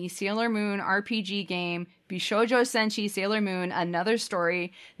in the Sailor Moon RPG game Bishoujo Senshi Sailor Moon, Another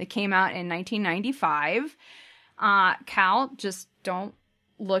Story, that came out in 1995. Cal, just don't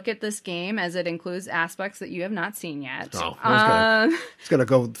look at this game as it includes aspects that you have not seen yet. Oh, I was gonna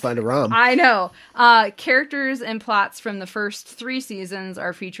go find a ROM. I know. Characters and plots from the first 3 seasons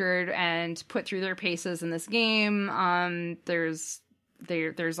are featured and put through their paces in this game. There's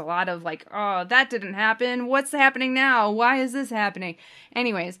a lot of like, oh, that didn't happen. What's happening now? Why is this happening?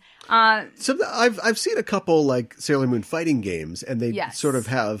 Anyways, so I've seen a couple like Sailor Moon fighting games, and they sort of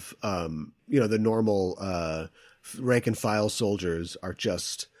have the normal rank and file soldiers are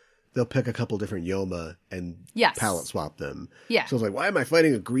just, they'll pick a couple different Yoma and palette swap them. Yeah. So it's like, why am I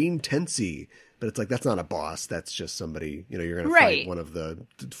fighting a green Tensei? But it's like, that's not a boss. That's just somebody, you're going to fight one of the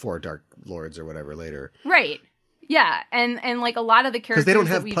 4 Dark Lords or whatever later. Right. Yeah. And like a lot of the characters they don't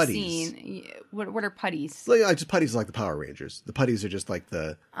have that we've putties. seen. What are putties? Like, just putties are like the Power Rangers. The putties are just like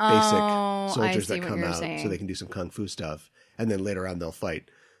the basic soldiers that come out so they can do some kung fu stuff. And then later on they'll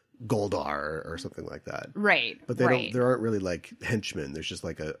fight Goldar or something like that. Right. But there aren't really like henchmen. There's just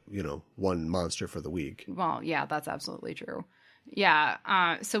like a, one monster for the week. Well, yeah, that's absolutely true.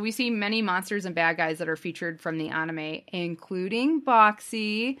 Yeah. So we see many monsters and bad guys that are featured from the anime, including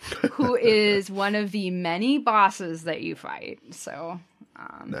Boxy, who is one of the many bosses that you fight. So,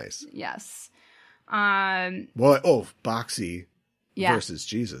 nice. Yes. Boxy versus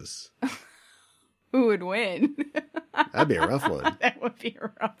Jesus. Who would win? That'd be a rough one. That would be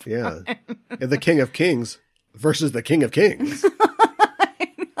a rough one. And the King of Kings versus the King of Kings. I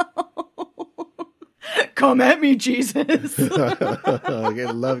know. Come at me, Jesus. Get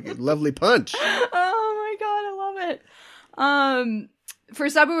a lovely punch. Oh my God, I love it. For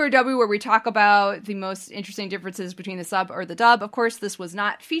Sabu or Dubu, where we talk about the most interesting differences between the sub or the dub, of course, this was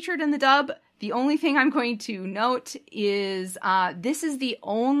not featured in the dub. The only thing I'm going to note is this is the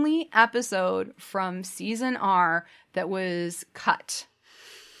only episode from season R that was cut.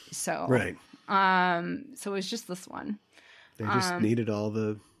 So right. So it was just this one. They just needed all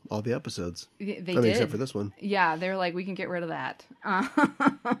the episodes. They did, except for this one. Yeah, they're like, we can get rid of that.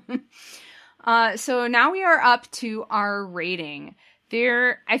 So now we are up to our rating.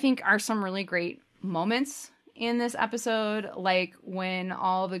 There, I think, are some really great moments in this episode, like when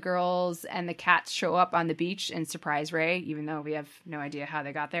all the girls and the cats show up on the beach and surprise Ray, even though we have no idea how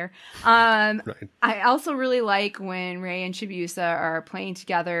they got there. Right. I also really like when Ray and Chibi-Usa are playing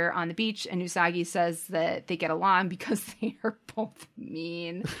together on the beach and Usagi says that they get along because they are both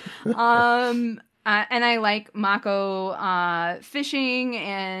mean. And I like Mako fishing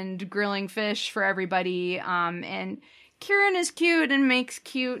and grilling fish for everybody. And Kirin is cute and makes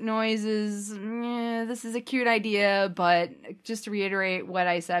cute noises. This is a cute idea, but just to reiterate what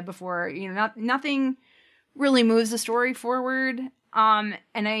I said before, nothing really moves the story forward. And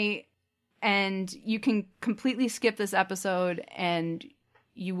you can completely skip this episode and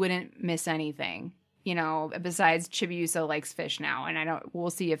you wouldn't miss anything. Besides Chibi-Usa likes fish now, and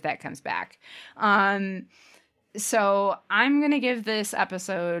we'll see if that comes back. So I'm going to give this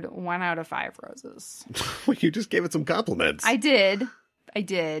episode 1 out of 5 roses. Well, you just gave it some compliments. I did.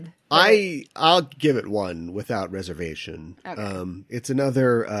 I'll give it 1 without reservation. Okay. It's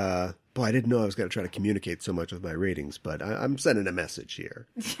another, I didn't know I was going to try to communicate so much with my ratings, but I'm sending a message here.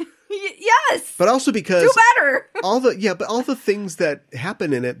 Yes. But also because do better. all the things that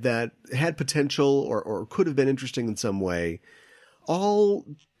happen in it that had potential or could have been interesting in some way, all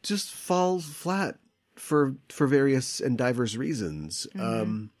just falls flat for various and diverse reasons.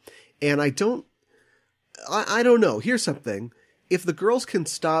 Mm-hmm. And I don't know. Here's something. If the girls can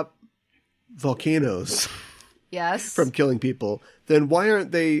stop volcanoes from killing people, then why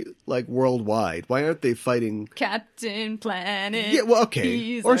aren't they like worldwide? Why aren't they fighting Captain Planet? Yeah, well,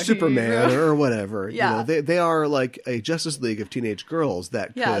 okay. Or Superman or whatever. Yeah. They are like a Justice League of teenage girls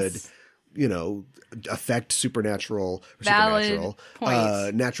that could affect supernatural, Valid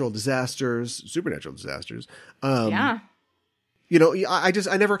points. natural disasters, supernatural disasters. Yeah. I guess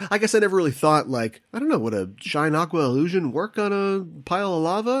I never really thought, like, I don't know, would a shine aqua illusion work on a pile of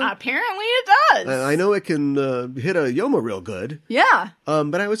lava? Apparently it does. I know it can hit a Yoma real good. Yeah.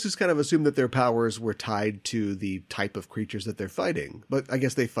 But I was just kind of assumed that their powers were tied to the type of creatures that they're fighting. But I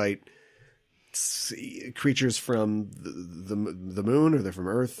guess they fight creatures from the moon, or they're from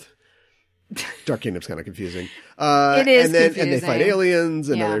Earth. Dark Kingdom's kind of confusing. It is confusing. And they fight aliens,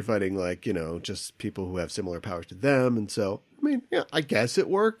 and now they're fighting, like, just people who have similar powers to them. And so, I mean, yeah, I guess it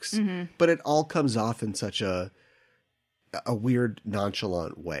works. Mm-hmm. But it all comes off in such a weird,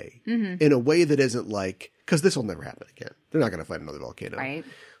 nonchalant way. Mm-hmm. In a way that isn't like, because this will never happen again. They're not going to fight another volcano. Right.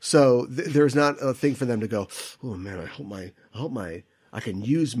 So there's not a thing for them to go, oh man, I hope I can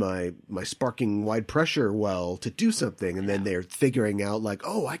use my sparking wide pressure well to do something. And then they're figuring out, like,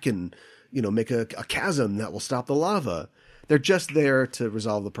 oh, I can, make a chasm that will stop the lava. They're just there to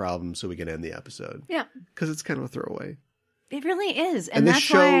resolve the problem so we can end the episode. Yeah. Because it's kind of a throwaway. It really is. And that's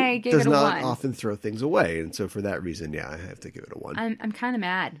why I gave it a 1. This show does not often throw things away. And so for that reason, I have to give it a 1. I'm kind of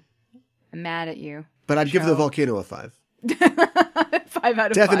mad. I'm mad at you. But I'd give the volcano a 5. 5 out of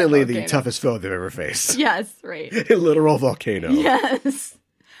 5. Definitely the toughest foe they've ever faced. Yes, right. A literal volcano. Yes.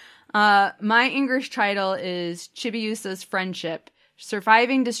 My English title is Chibi-Usa's Friendship,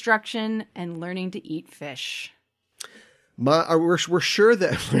 Surviving Destruction and Learning to Eat Fish. We're sure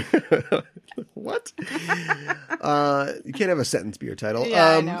that what? You can't have a sentence be your title.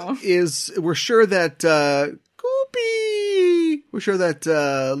 Yeah, I know. We're sure that Goopy. We're sure that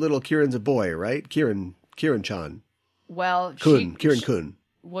little Kirin's a boy, right? Kirin-chan. Well, Kirin Kun.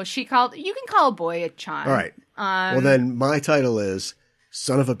 Well, you can call a boy a Chan. All right. Well, then my title is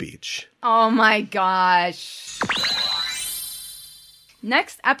Son of a Beach. Oh my gosh.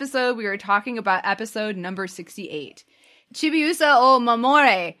 Next episode, we are talking about episode number 68. Chibi-Usa o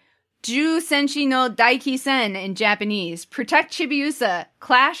Mamore, Ju Senshi no Daiki-sen in Japanese. Protect Chibi-Usa,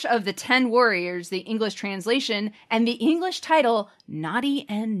 Clash of the 10 Warriors, the English translation, and the English title, Naughty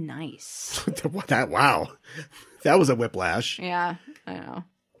and Nice. Wow. That was a whiplash. Yeah, I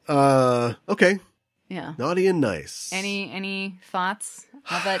know. Okay. Yeah. Naughty and Nice. Any thoughts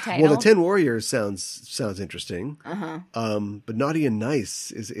of that title? Well, the 10 Warriors sounds interesting. Uh-huh. But Naughty and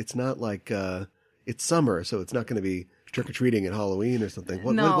Nice it's not like it's summer, so it's not going to be trick-or-treating at Halloween or something.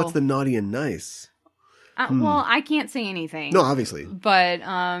 What's the Naughty and Nice? Well, I can't say anything. No, obviously. But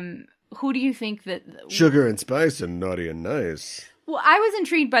who do you think that... Sugar and Spice and Naughty and Nice. Well, I was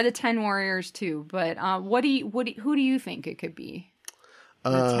intrigued by the 10 Warriors too, but who do you think it could be?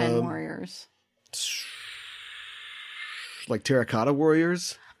 The 10 Warriors. Like Terracotta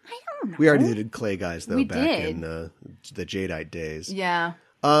Warriors? I don't know. We already did Clay Guys, though, back did. in the Jadeite days. Yeah.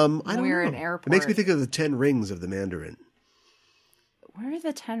 I don't know. At airport. It makes me think of the 10 Rings of the Mandarin. Where are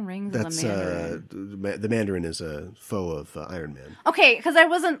the 10 Rings of the Mandarin? The Mandarin is a foe of Iron Man. Okay, because I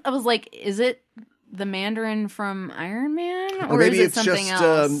was like, is it the Mandarin from Iron Man? Or maybe is it it's something just,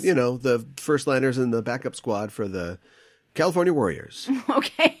 else? the first liners in the backup squad for the California Warriors.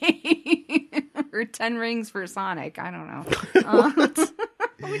 Okay. Or 10 Rings for Sonic. I don't know.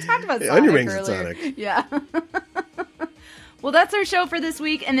 We talked about Sonic Onion Rings earlier. and Sonic. Yeah. Well, that's our show for this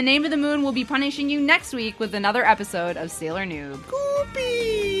week, and the Name of the Moon will be punishing you next week with another episode of Sailor Noob.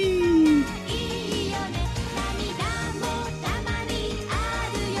 Goopy!